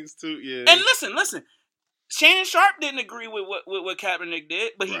understanding things too. Yeah. And listen. Shannon Sharp didn't agree with what Kaepernick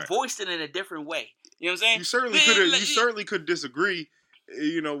did, but he voiced it in a different way. You know what I'm saying? You certainly could disagree,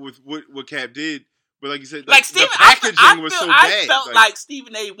 with what Cap did. But like you said, Stephen, the packaging was so bad. I felt like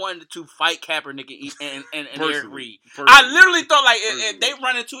Stephen A. wanted to fight Kaepernick and Eric Reid. I literally thought if they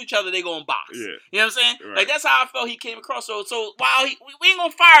run into each other, they gonna box. Yeah. You know what I'm saying? Right. Like that's how I felt he came across. So while we ain't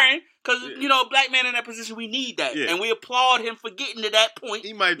gonna fire him because a black man in that position, we need that, and we applaud him for getting to that point.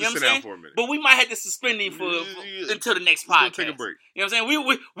 He might just sit down for a minute, but we might have to suspend him for until the next podcast. Take a break. You know what I'm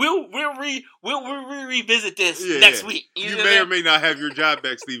saying? We'll revisit this next week. You may or may not have your job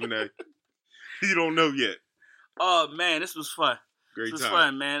back, Stephen A. You don't know yet. Oh man, this was fun. Great this time. was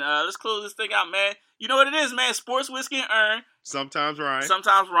fun, man. Let's close this thing out, man. You know what it is, man. Sports, whiskey, and Earn. Sometimes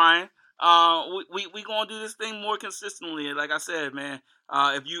Ryan. We gonna do this thing more consistently. Like I said, man.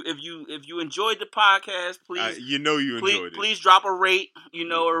 If you enjoyed the podcast, please enjoyed it. Please drop a rate,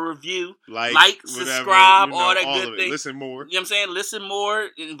 a review, like subscribe, all that good thing. Listen more. You know what I'm saying? Listen more.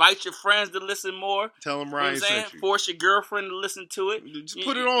 Invite your friends to listen more. Tell them Ryan sent you. Force your girlfriend to listen to it. Just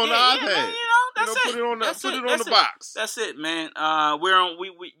put it on the iPad. That's it. Put it on the box. That's it, man. We're on.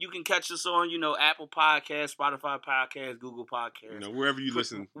 You can catch us on Apple Podcasts, Spotify Podcasts, Google Podcasts. Wherever you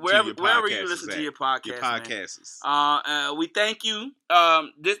listen. Wherever you listen to your podcast. Your podcasts. We thank you.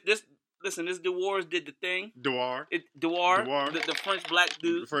 This Dewars did the thing. Dewar. The French black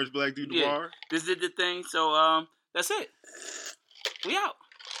dude. The French black dude, Dewar. This did the thing. So that's it. We out.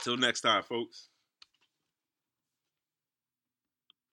 Till next time, folks.